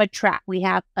 gyms. We have a track. We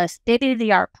have a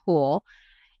state-of-the-art pool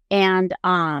and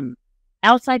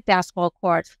outside basketball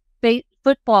courts,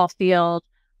 football field,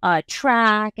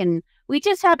 track, and we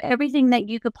just have everything that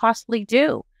you could possibly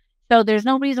do. So there's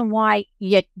no reason why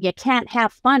you can't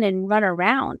have fun and run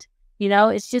around.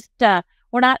 It's just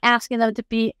we're not asking them to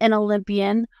be an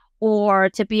Olympian or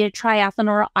to be a triathlon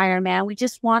or an Ironman. We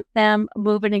just want them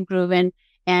moving and grooving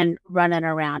and running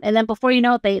around. And then before you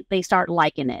know it, they start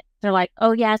liking it. They're like,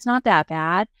 oh yeah, it's not that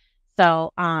bad.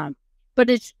 So but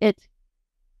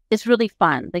it's really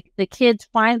fun. The kids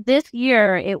find this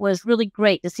year, it was really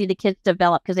great to see the kids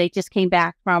develop because they just came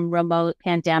back from remote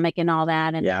pandemic and all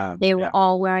that. And they were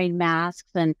all wearing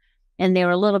masks and they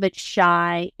were a little bit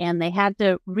shy and they had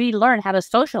to relearn how to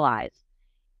socialize.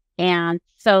 And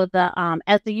so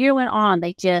as the year went on,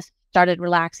 they just started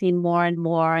relaxing more and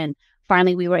more. And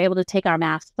finally we were able to take our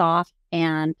masks off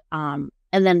and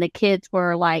And then the kids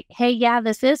were like, hey, yeah,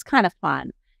 this is kind of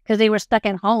fun, because they were stuck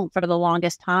at home for the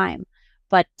longest time.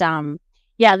 But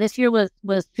yeah, this year was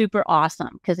super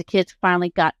awesome, because the kids finally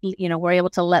got, were able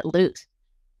to let loose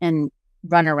and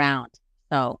run around.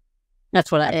 So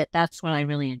that's what I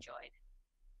really enjoyed.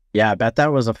 Yeah, I bet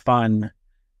that was a fun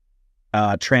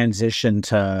transition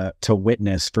to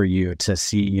witness for you, to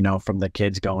see, from the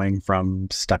kids going from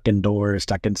stuck indoors,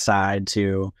 stuck inside,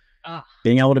 to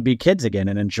being able to be kids again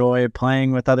and enjoy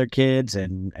playing with other kids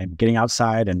and getting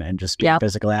outside and just being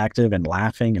physically active and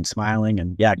laughing and smiling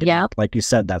and like you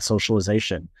said, that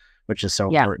socialization, which is so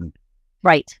important.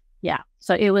 Right. Yeah.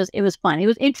 So it was fun. It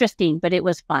was interesting, but it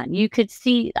was fun. You could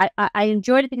see, I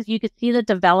enjoyed it because you could see the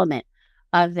development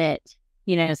of it,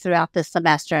 throughout the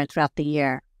semester and throughout the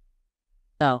year.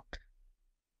 So.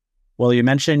 Well, you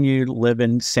mentioned you live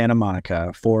in Santa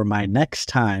Monica. For my next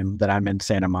time that I'm in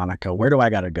Santa Monica, where do I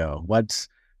got to go? What's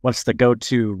the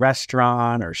go-to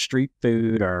restaurant or street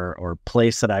food or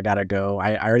place that I got to go?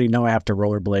 I already know I have to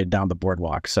rollerblade down the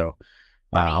boardwalk, so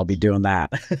I'll be doing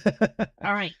that.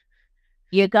 All right.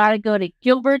 You got to go to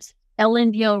Gilbert's El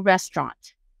Indio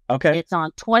Restaurant. Okay. It's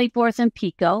on 24th and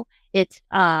Pico. It's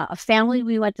a family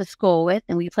we went to school with,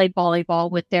 and we played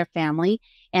volleyball with their family.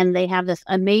 And they have this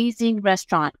amazing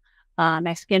restaurant,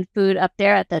 Mexican food up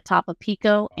there at the top of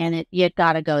Pico, and you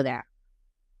got to go there.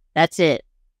 That's it.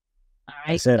 All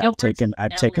right. I've taken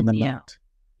the note.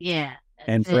 Yeah.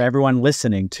 And for everyone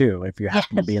listening too, if you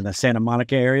happen to be in the Santa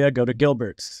Monica area, go to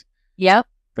Gilbert's. Yep.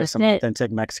 For some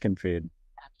authentic Mexican food.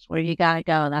 That's where you got to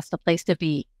go. That's the place to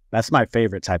be. That's my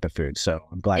favorite type of food. So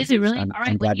I'm glad. Is it really?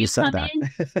 I'm glad you said that.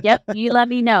 Yep. You let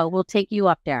me know. We'll take you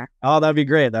up there. Oh, that'd be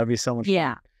great. That'd be so much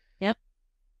fun. Yep.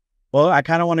 Well, I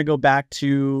kind of want to go back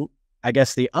to, I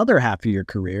guess, the other half of your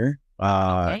career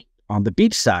on the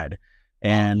beach side,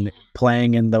 and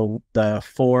playing in the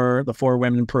four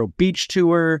women pro beach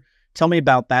tour. Tell me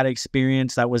about that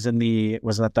experience. That was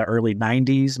was that the early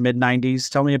 90s, mid 90s?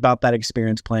 Tell me about that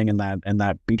experience playing in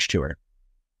that beach tour.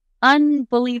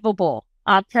 Unbelievable.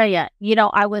 I'll tell you,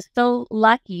 I was so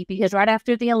lucky because right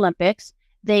after the Olympics,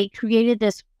 they created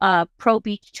this pro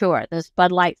beach tour, this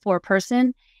Bud Light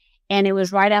 4-person. And it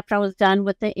was right after I was done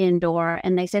with the indoor.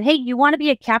 And they said, hey, you want to be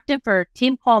a captain for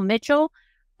Team Paul Mitchell,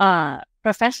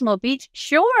 professional beach?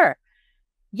 Sure.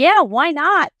 Yeah, why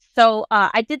not? So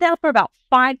I did that for about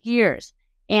 5 years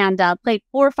and played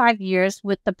 4 or 5 years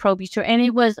with the pro beach tour. And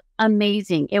it was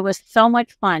amazing. It was so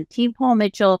much fun. Team Paul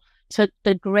Mitchell took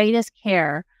the greatest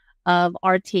care of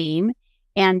our team.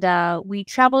 And we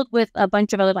traveled with a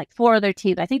bunch of other, like 4 other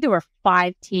teams. I think there were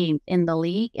 5 teams in the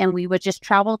league. And we would just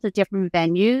travel to different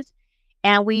venues.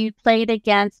 And we played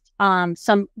against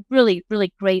some really,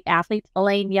 really great athletes,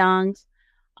 Elaine Youngs.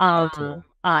 And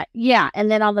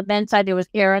then on the men's side, there was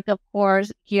Eric, of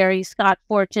course, Gary, Scott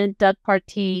Fortune, Doug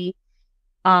Partee,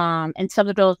 and some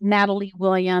of those, Natalie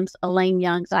Williams, Elaine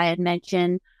Youngs, I had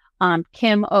mentioned,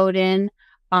 Kim Oden.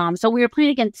 So we were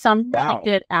playing against some really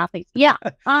good athletes. Yeah,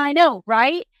 I know,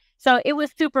 right? So it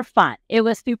was super fun.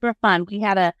 We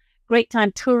had a great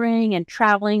time touring and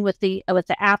traveling with the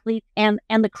athletes and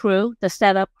the crew, the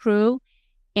setup crew,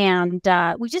 and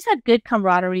we just had good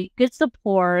camaraderie, good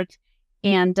support,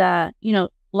 and a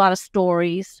lot of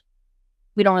stories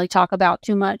we don't really talk about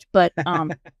too much, but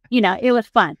it was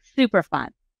fun, super fun.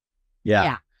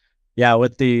 Yeah.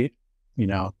 With the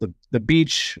the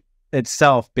beach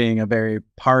itself being a very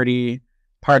party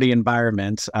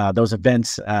environment, those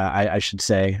events, I should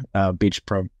say, beach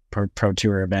pro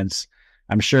tour events.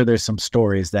 I'm sure there's some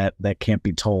stories that can't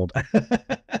be told,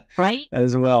 right?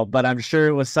 As well. But I'm sure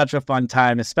it was such a fun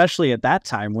time, especially at that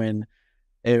time when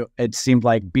it seemed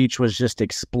like beach was just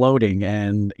exploding,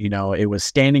 and it was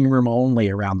standing room only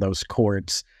around those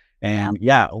courts. And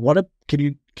could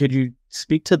you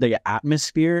speak to the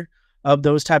atmosphere of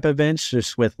those type of events,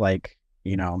 just with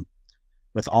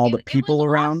with all the people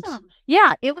around? Awesome.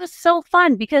 Yeah, it was so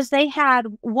fun because they had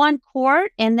one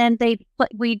court, and then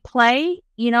we'd play,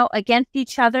 against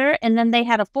each other, and then they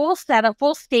had a full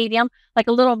stadium, like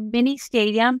a little mini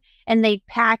stadium, and they'd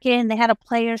pack in. They had a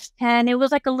players' tent. It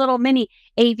was like a little mini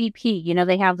AVP.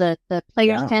 They have the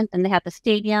players' tent, and they had the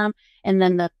stadium, and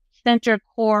then the center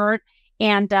court,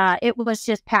 and it was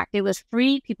just packed. It was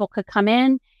free. People could come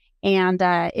in, and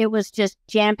it was just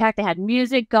jam packed. They had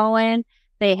music going.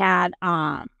 They had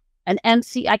an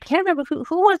MC. I can't remember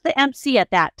who was the MC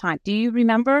at that time. Do you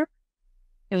remember?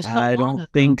 It was. I don't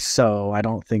think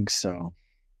so.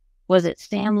 Was it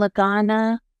Sam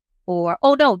Lagana? Or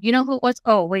no, you know who it was?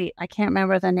 Oh wait, I can't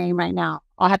remember the name right now.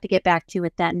 I'll have to get back to you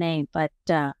with that name. But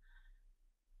I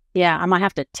might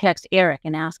have to text Eric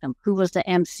and ask him who was the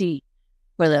MC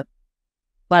for the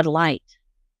Bud Light.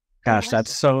 Gosh,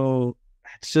 it's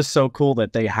just so cool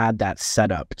that they had that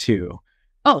setup too.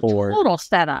 Oh, total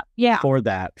setup. Yeah. For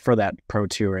that pro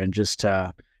tour. And just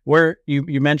where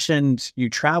you mentioned you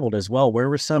traveled as well. Where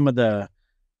were some of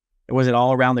was it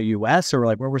all around the US, or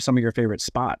like where were some of your favorite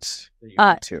spots that you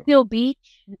went to? Seal Beach.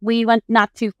 We went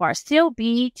not too far. Seal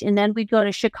Beach, and then we'd go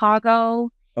to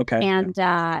Chicago. Okay. And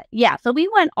so we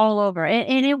went all over,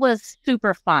 and it was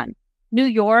super fun. New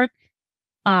York.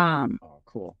 Oh,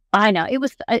 cool. I know it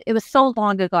was so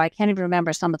long ago. I can't even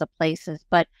remember some of the places,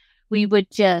 but we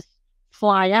would just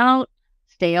fly out,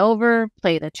 stay over,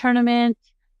 play the tournament,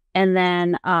 and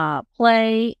then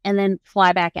play, and then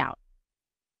fly back out.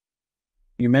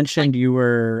 You mentioned you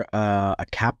were a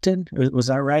captain. Was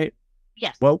that right?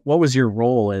 Yes. What was your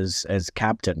role as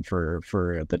captain for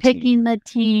the Picking team? the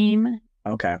team.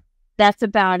 Okay. That's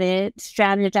about it.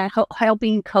 Strategy,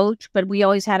 helping coach, but we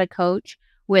always had a coach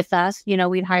with us. You know,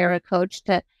 we'd hire a coach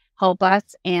to help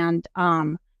us, and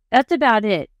that's about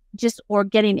it. Just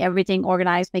getting everything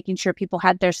organized, making sure people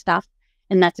had their stuff,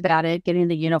 and that's about it. Getting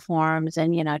the uniforms,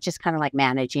 and just kind of like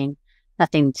managing.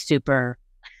 Nothing super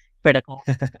critical.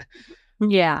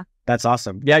 Yeah. That's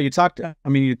awesome. Yeah, you talked a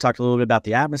little bit about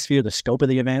the atmosphere, the scope of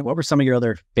the event. What were some of your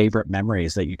other favorite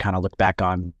memories that you kind of look back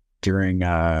on during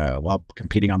while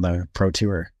competing on the pro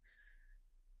tour?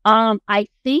 I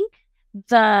think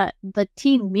the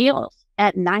team meals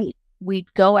at night,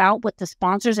 we'd go out with the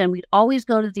sponsors, and we'd always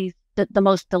go to the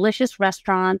most delicious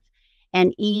restaurants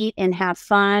and eat and have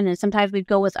fun. And sometimes we'd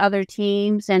go with other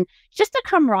teams, and just the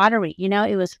camaraderie,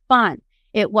 it was fun.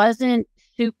 It wasn't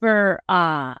super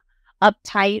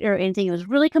uptight or anything. It was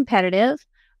really competitive,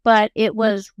 but it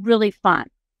was really fun.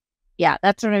 Yeah,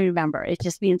 that's what I remember. It's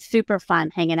just being super fun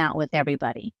hanging out with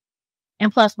everybody.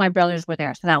 And plus my brothers were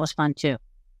there, so that was fun too.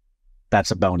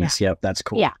 That's a bonus. Yeah. Yep, that's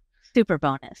cool. Yeah, super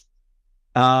bonus.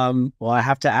 Well, I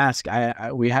have to ask.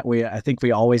 I think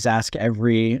we always ask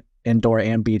every indoor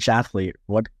and beach athlete,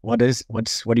 what do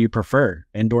you prefer,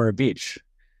 indoor or beach?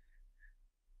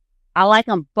 I like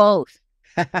them both.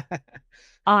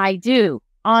 I do,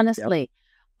 honestly.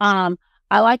 Yep.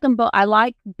 I like them both. I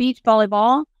like beach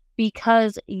volleyball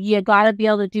because you got to be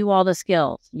able to do all the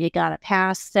skills. You got to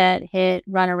pass, set, hit,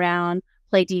 run around,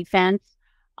 play defense.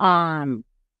 And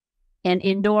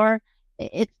indoor,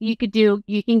 you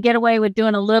can get away with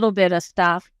doing a little bit of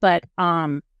stuff, but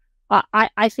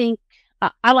I think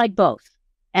I like both,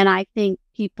 and I think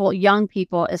young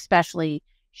people especially,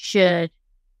 should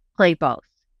play both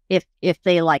if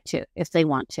they like to, if they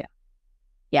want to.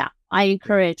 Yeah, I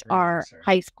encourage our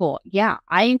high school. Yeah,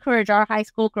 I encourage our high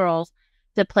school girls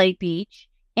to play beach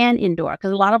and indoor,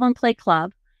 because a lot of them play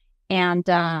club, and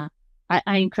I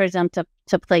encourage them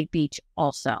to play beach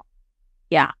also.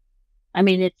 Yeah. I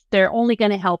mean, they're only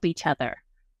going to help each other,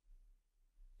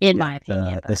 in my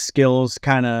opinion. The skills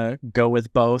kind of go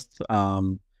with both.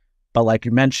 But like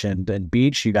you mentioned, in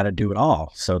beach, you got to do it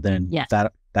all. So then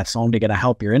that's only going to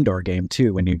help your indoor game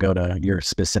too, when you go to your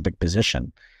specific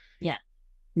position. Yeah,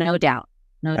 no doubt.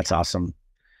 That's awesome.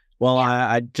 Well,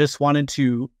 yeah. I just wanted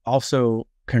to also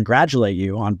congratulate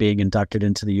you on being inducted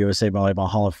into the USA Volleyball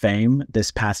Hall of Fame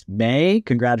this past May.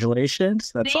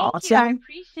 Congratulations. That's Thank awesome. You. I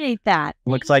appreciate that.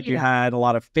 Looks like you had a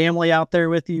lot of family out there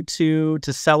with you too,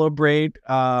 to celebrate.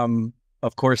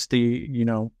 Of course,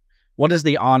 what is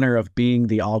the honor of being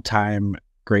the all-time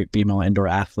great female indoor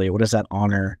athlete? What does that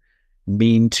honor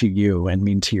mean to you and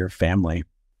mean to your family?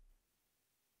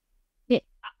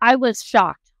 I was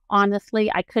shocked. Honestly,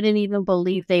 I couldn't even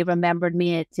believe they remembered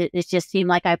me. It just seemed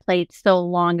like I played so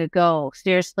long ago,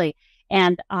 seriously.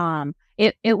 And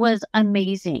it was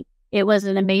amazing. It was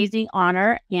an amazing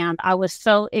honor, and I was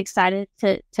so excited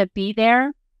to be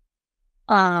there.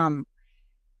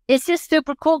 It's just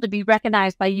super cool to be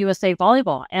recognized by USA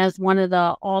Volleyball as one of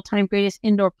the all-time greatest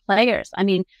indoor players. I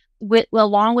mean,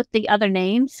 along with the other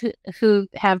names who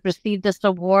have received this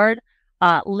award,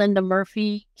 Linda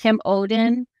Murphy, Kim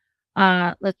Oden.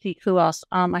 Let's see who else.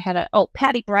 I had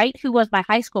Patty Bright, who was my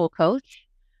high school coach.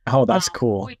 Oh, that's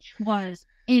cool. Which was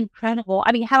incredible.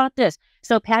 I mean, how about this?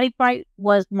 So Patty Bright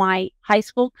was my high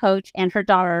school coach, and her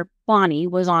daughter Bonnie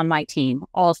was on my team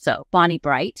also, Bonnie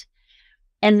Bright.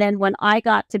 And then when I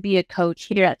got to be a coach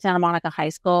here at Santa Monica High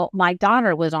School, my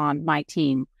daughter was on my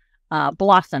team.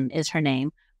 Blossom is her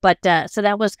name. But so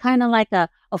that was kind of like a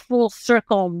full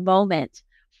circle moment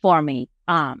for me.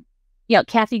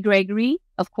 Kathy Gregory,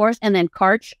 of course, and then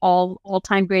Karch,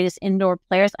 all-time greatest indoor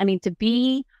players. I mean, to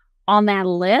be on that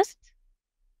list,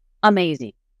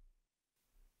 amazing.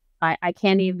 I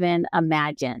can't even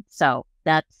imagine. So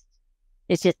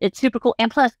it's super cool. And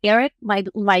plus, Eric, my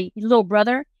little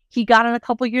brother, he got it a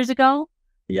couple years ago.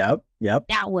 Yep.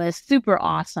 That was super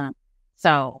awesome.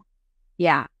 So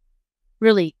Yeah,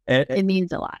 really, it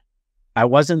means a lot. I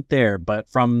wasn't there, but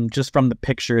from the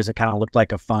pictures, it kind of looked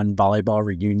like a fun volleyball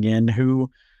reunion. Who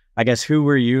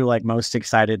were you like most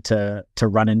excited to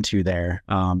run into there,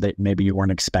 that maybe you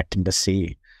weren't expecting to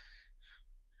see?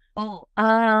 Oh,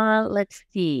 let's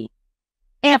see.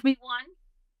 Everyone.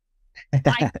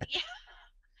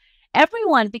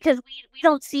 Everyone, because we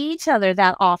don't see each other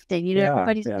that often.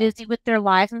 Everybody's busy with their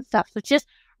lives and stuff. So just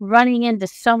running into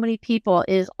so many people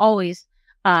is always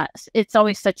it's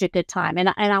always such a good time.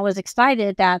 And I was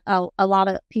excited that a lot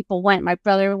of people went. My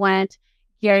brother went,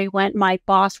 Gary went, my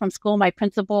boss from school, my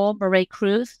principal, Murray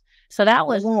Cruz. So that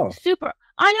was super.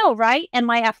 I know, right? And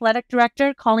my athletic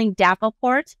director, Colleen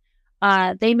Davenport,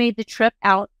 they made the trip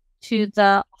out to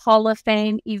the Hall of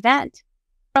Fame event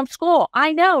from school.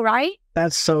 I know, right?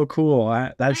 That's so cool.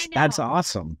 That's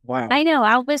awesome. Wow. I know.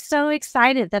 I was so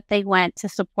excited that they went to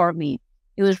support me.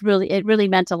 It really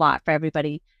meant a lot for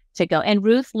everybody to go. And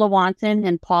Ruth Lewanton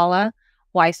and Paula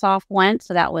Weisoff went.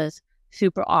 So that was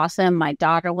super awesome. My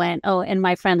daughter went. Oh, and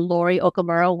my friend Lori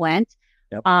Okamura went.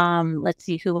 Yep. Let's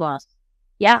see who else.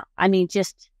 Yeah. I mean,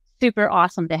 just super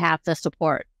awesome to have the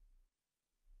support.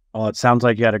 Well, it sounds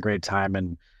like you had a great time.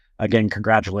 And again,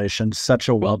 congratulations. Such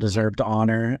a well-deserved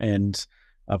honor. And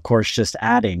of course, just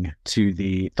adding to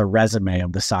the resume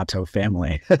of the Sato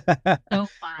family. So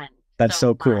fun. That's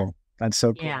so cool. That's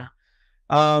so cool. Yeah.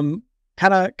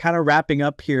 Kind of wrapping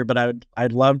up here, but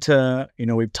I'd love to,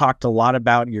 we've talked a lot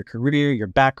about your career, your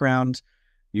background.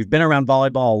 You've been around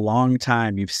volleyball a long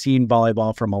time. You've seen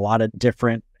volleyball from a lot of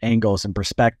different angles and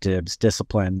perspectives,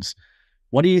 disciplines.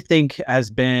 What do you think has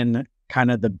been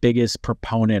kind of the biggest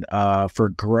proponent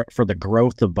for the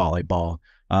growth of volleyball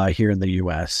here in the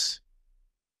U.S.?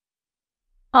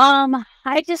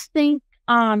 I just think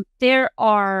there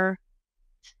are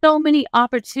so many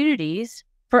opportunities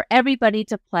for everybody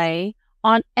to play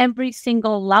on every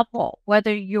single level,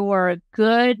 whether you're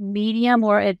good, medium,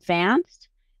 or advanced.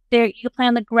 There, you can play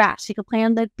on the grass, you can play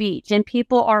on the beach, and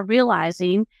people are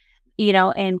realizing,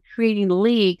 and creating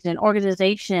leagues and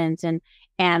organizations and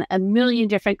a million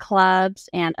different clubs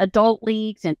and adult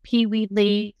leagues and peewee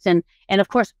leagues and of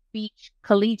course beach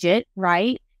collegiate,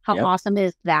 right? How awesome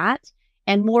is that?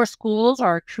 And more schools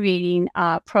are creating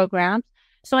programs.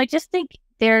 So I just think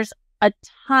there's a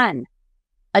ton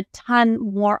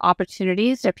more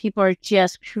opportunities that people are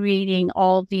just creating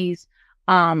all these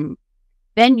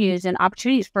venues and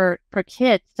opportunities for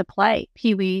kids to play,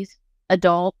 peewees,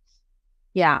 adults.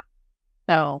 Yeah.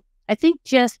 So I think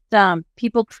just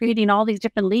people creating all these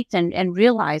different leagues and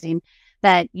realizing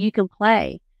that you can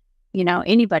play,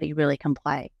 anybody really can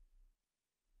play.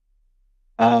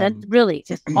 That's really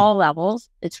just all levels.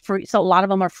 It's free. So a lot of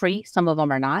them are free. Some of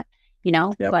them are not,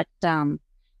 but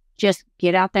just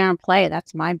get out there and play.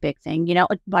 That's my big thing.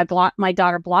 My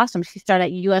daughter Blossom, she started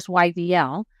at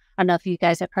USYVL. I don't know if you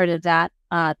guys have heard of that.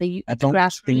 I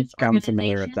don't think I'm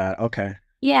familiar with that. Okay.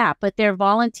 Yeah, but they're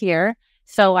volunteer.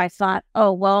 So I thought,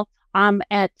 oh, well, I'm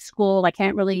at school. I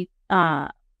can't really, I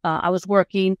was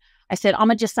working. I said, I'm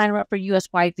going to just sign her up for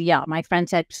USYVL. My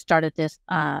friends had started this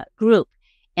group.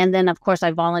 And then, of course,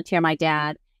 I volunteer my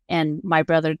dad and my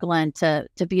brother Glenn to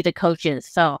be the coaches.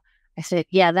 So I said,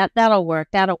 yeah, that'll work.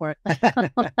 That'll work.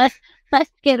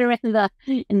 Let's get her in the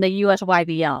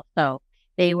USYVL. So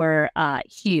they were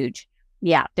huge.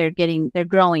 Yeah, they're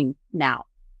growing now.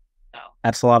 So.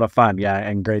 That's a lot of fun. Yeah,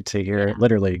 and great to hear. Yeah.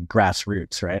 Literally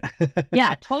grassroots, right?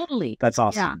 Yeah, totally. That's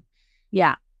awesome.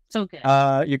 Yeah, so good.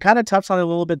 You kind of touched on it a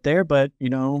little bit there, but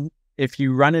if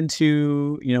you run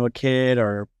into a kid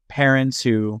or parents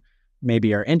who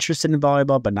maybe are interested in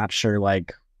volleyball but not sure,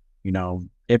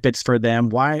 if it's for them,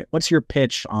 what's your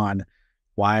pitch on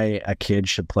why a kid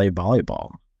should play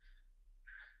volleyball?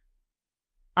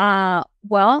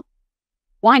 Well,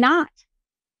 why not?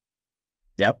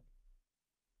 Yep.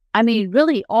 I mean,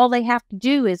 really, all they have to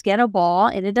do is get a ball,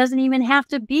 and it doesn't even have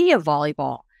to be a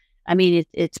volleyball. I mean,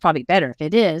 it's probably better if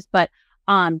it is, but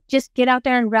just get out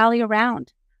there and rally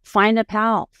around. Find a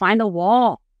pal, find a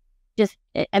wall.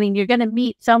 You're going to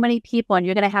meet so many people, and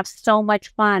you're going to have so much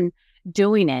fun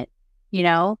doing it.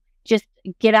 Just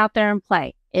get out there and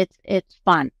play. It's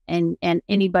fun, and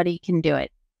anybody can do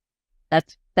it.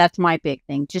 That's my big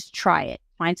thing. Just try it.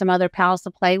 Find some other pals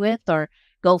to play with, or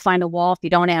go find a wall if you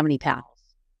don't have any pals.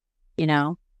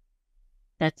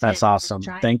 That's awesome.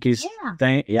 Thank you.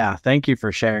 Yeah. Thank you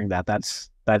for sharing that. That's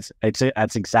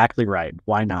exactly right.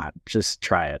 Why not? Just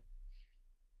try it.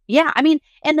 Yeah, I mean,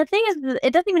 and the thing is,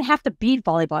 it doesn't even have to be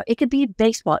volleyball. It could be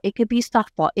baseball. It could be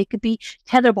softball. It could be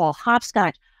tetherball,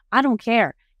 hopscotch. I don't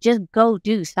care. Just go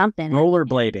do something.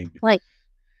 Rollerblading.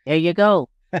 There you go.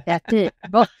 That's it.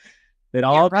 It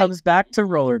all comes back to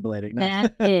rollerblading.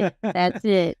 That's it. That's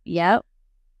it. Yep.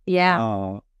 Yeah.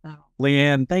 Oh,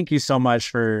 Liane, thank you so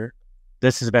much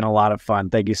this has been a lot of fun.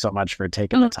 Thank you so much for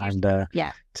taking the time to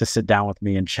sit down with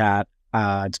me and chat.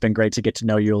 It's been great to get to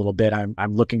know you a little bit.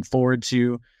 I'm looking forward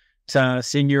to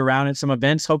seeing you around at some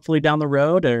events, hopefully down the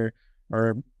road,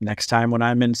 or next time when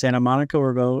I'm in Santa Monica,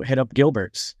 we'll go hit up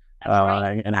Gilbert's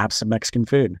and have some Mexican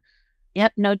food.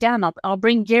 Yep, no doubt. I'll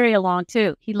bring Jerry along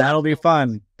too. That'll be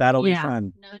fun. That'll be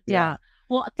fun. No doubt.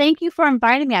 Well, thank you for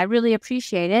inviting me. I really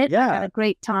appreciate it. Yeah, I had a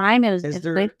great time. It was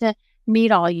great to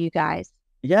meet all you guys.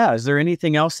 Yeah. Is there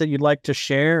anything else that you'd like to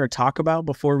share or talk about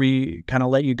before we kind of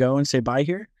let you go and say bye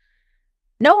here?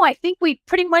 No, I think we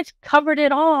pretty much covered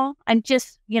it all. I'm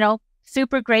just,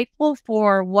 super grateful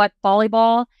for what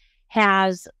volleyball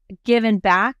has given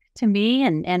back to me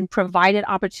and provided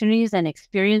opportunities and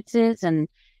experiences. And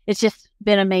it's just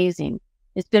been amazing.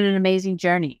 It's been an amazing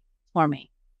journey for me.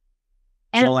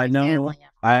 And well, I know.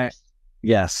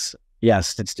 Yes.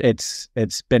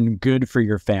 It's been good for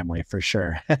your family for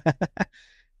sure.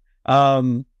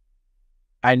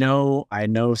 I know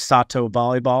Sato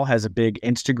Volleyball has a big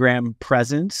Instagram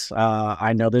presence.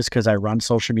 I know this because I run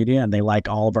social media and they like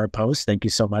all of our posts. Thank you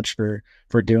so much for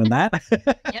doing that.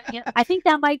 Yeah. I think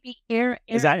that might be Eric.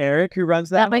 Is that Eric who runs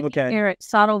that? That might be Eric,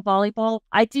 Sato Volleyball.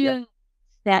 I do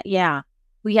that. Yeah.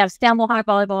 We have Stanwell High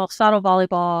Volleyball, Sato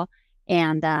Volleyball,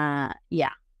 and that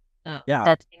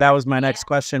was my next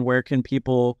question. Where can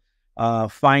people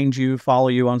find you, follow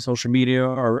you on social media,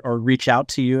 or reach out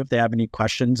to you if they have any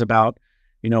questions about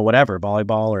whatever,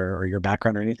 volleyball or your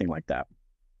background or anything like that?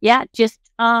 Yeah, just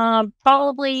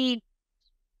probably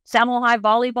Stanwell High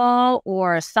Volleyball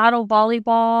or Sato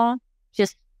Volleyball.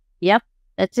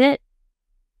 That's it.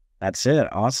 That's it.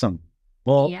 Awesome.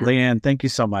 Well, Liane, thank you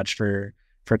so much for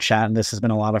chatting. This has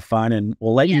been a lot of fun, and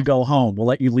we'll let you go home. We'll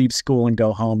let you leave school and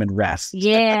go home and rest.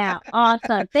 Yeah,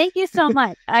 awesome. Thank you so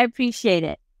much. I appreciate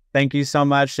it. Thank you so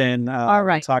much, and all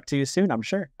right. I'll talk to you soon, I'm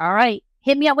sure. All right.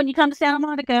 Hit me up when you come to Santa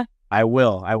Monica. I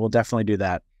will. I will definitely do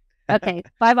that. Okay.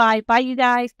 Bye-bye. Bye, you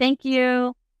guys. Thank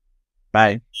you.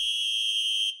 Bye.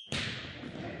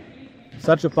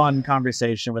 Such a fun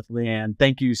conversation with Liane.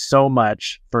 Thank you so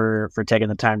much for taking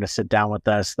the time to sit down with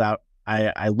us.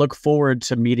 I look forward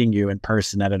to meeting you in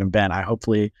person at an event.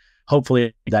 Hopefully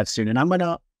that's soon. And I'm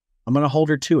gonna hold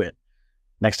her to it.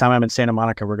 Next time I'm in Santa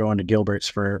Monica, we're going to Gilbert's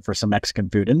for some Mexican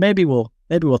food, and maybe we'll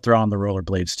throw on the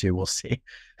rollerblades too. We'll see.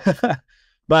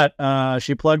 But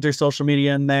she plugged her social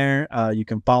media in there. You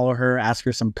can follow her, ask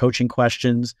her some coaching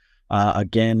questions.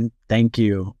 Again, thank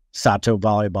you, Sato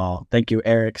Volleyball. Thank you,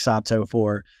 Eric Sato,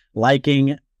 for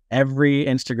liking every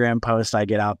Instagram post I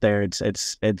get out there.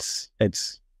 It's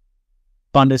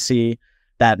fun to see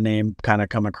that name kind of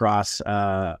come across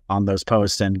on those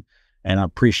posts, and I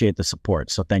appreciate the support.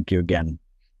 So thank you again.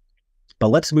 But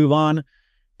let's move on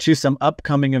to some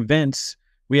upcoming events.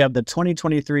 We have the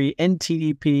 2023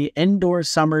 NTDP Indoor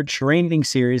Summer Training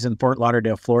Series in Fort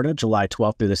Lauderdale, Florida, July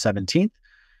 12th through the 17th.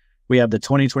 We have the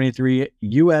 2023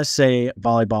 USA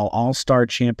Volleyball All-Star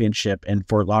Championship in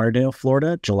Fort Lauderdale,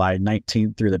 Florida, July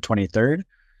 19th through the 23rd.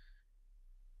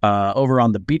 Over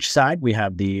on the beach side, we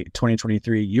have the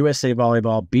 2023 USA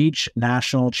Volleyball Beach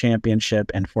National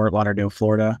Championship in Fort Lauderdale,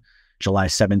 Florida, July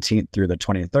 17th through the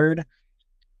 23rd.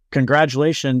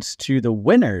 Congratulations to the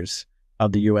winners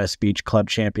of the U.S. Beach Club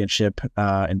Championship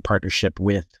in partnership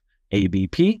with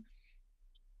AVP.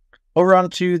 Over on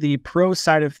to the pro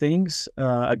side of things.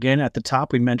 Again, at the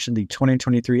top, we mentioned the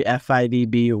 2023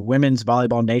 FIVB Women's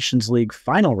Volleyball Nations League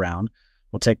final round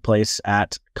will take place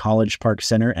at College Park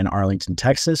Center in Arlington,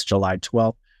 Texas, July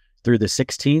 12th through the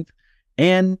 16th.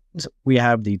 And we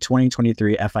have the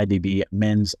 2023 FIVB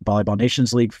Men's Volleyball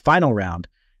Nations League final round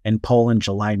in Poland,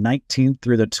 July 19th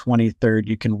through the 23rd.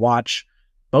 You can watch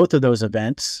both of those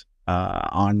events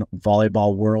on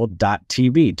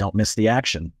volleyballworld.tv. Don't miss the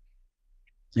action.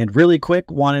 And really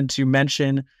quick, wanted to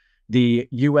mention the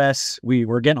U.S. We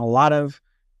were getting a lot of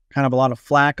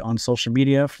flack on social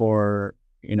media for,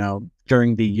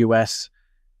 during the U.S.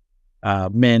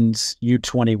 men's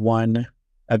U21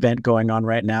 event going on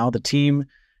right now. The team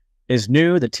is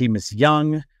new. The team is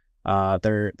young.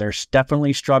 They're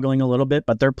definitely struggling a little bit,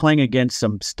 but they're playing against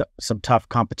some tough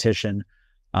competition.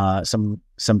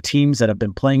 Some teams that have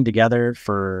been playing together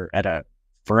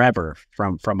forever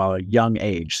from a young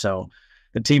age. So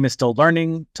the team is still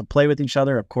learning to play with each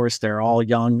other. Of course, they're all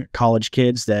young college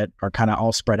kids that are kind of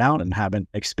all spread out and haven't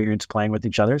experienced playing with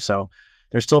each other. So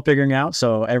they're still figuring out.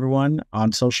 So everyone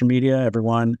on social media,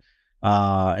 everyone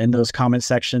in those comment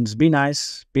sections, be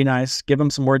nice, give them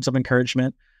some words of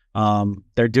encouragement.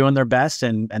 they're doing their best,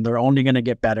 and they're only going to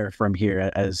get better from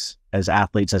here as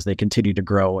athletes as they continue to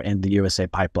grow in the USA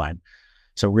pipeline.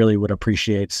 So really would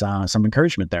appreciate some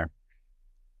encouragement there.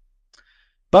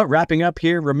 But wrapping up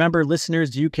here, remember,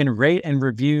 listeners, you can rate and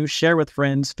review, share with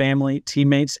friends, family,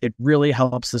 teammates. It really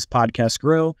helps this podcast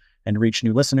grow and reach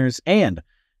new listeners. And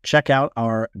check out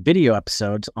our video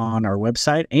episodes on our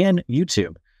website and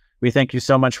YouTube. We thank you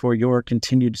so much for your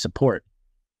continued support.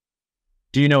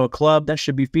 Do you know a club that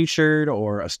should be featured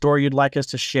or a story you'd like us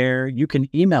to share? You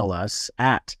can email us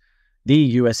at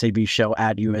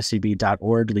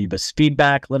theusabshow@usab.org. Leave us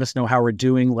feedback. Let us know how we're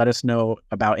doing. Let us know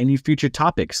about any future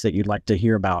topics that you'd like to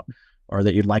hear about or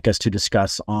that you'd like us to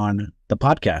discuss on the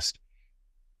podcast.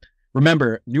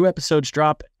 Remember, new episodes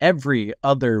drop every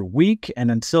other week. And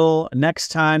until next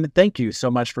time, thank you so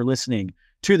much for listening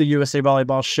to the USA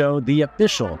Volleyball Show, the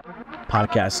official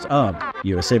podcast of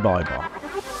USA Volleyball.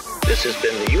 This has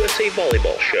been the USA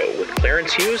Volleyball Show with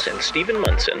Clarence Hughes and Stephen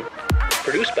Munson,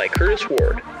 produced by Curtis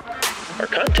Ward. Our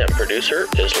content producer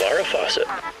is Laura Fawcett.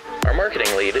 Our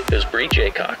marketing lead is Bree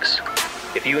Jaycox.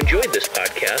 If you enjoyed this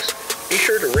podcast, be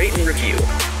sure to rate and review.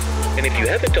 And if you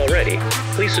haven't already,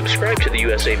 please subscribe to the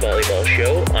USA Volleyball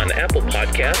Show on Apple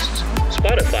Podcasts,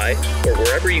 Spotify, or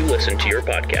wherever you listen to your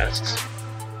podcasts.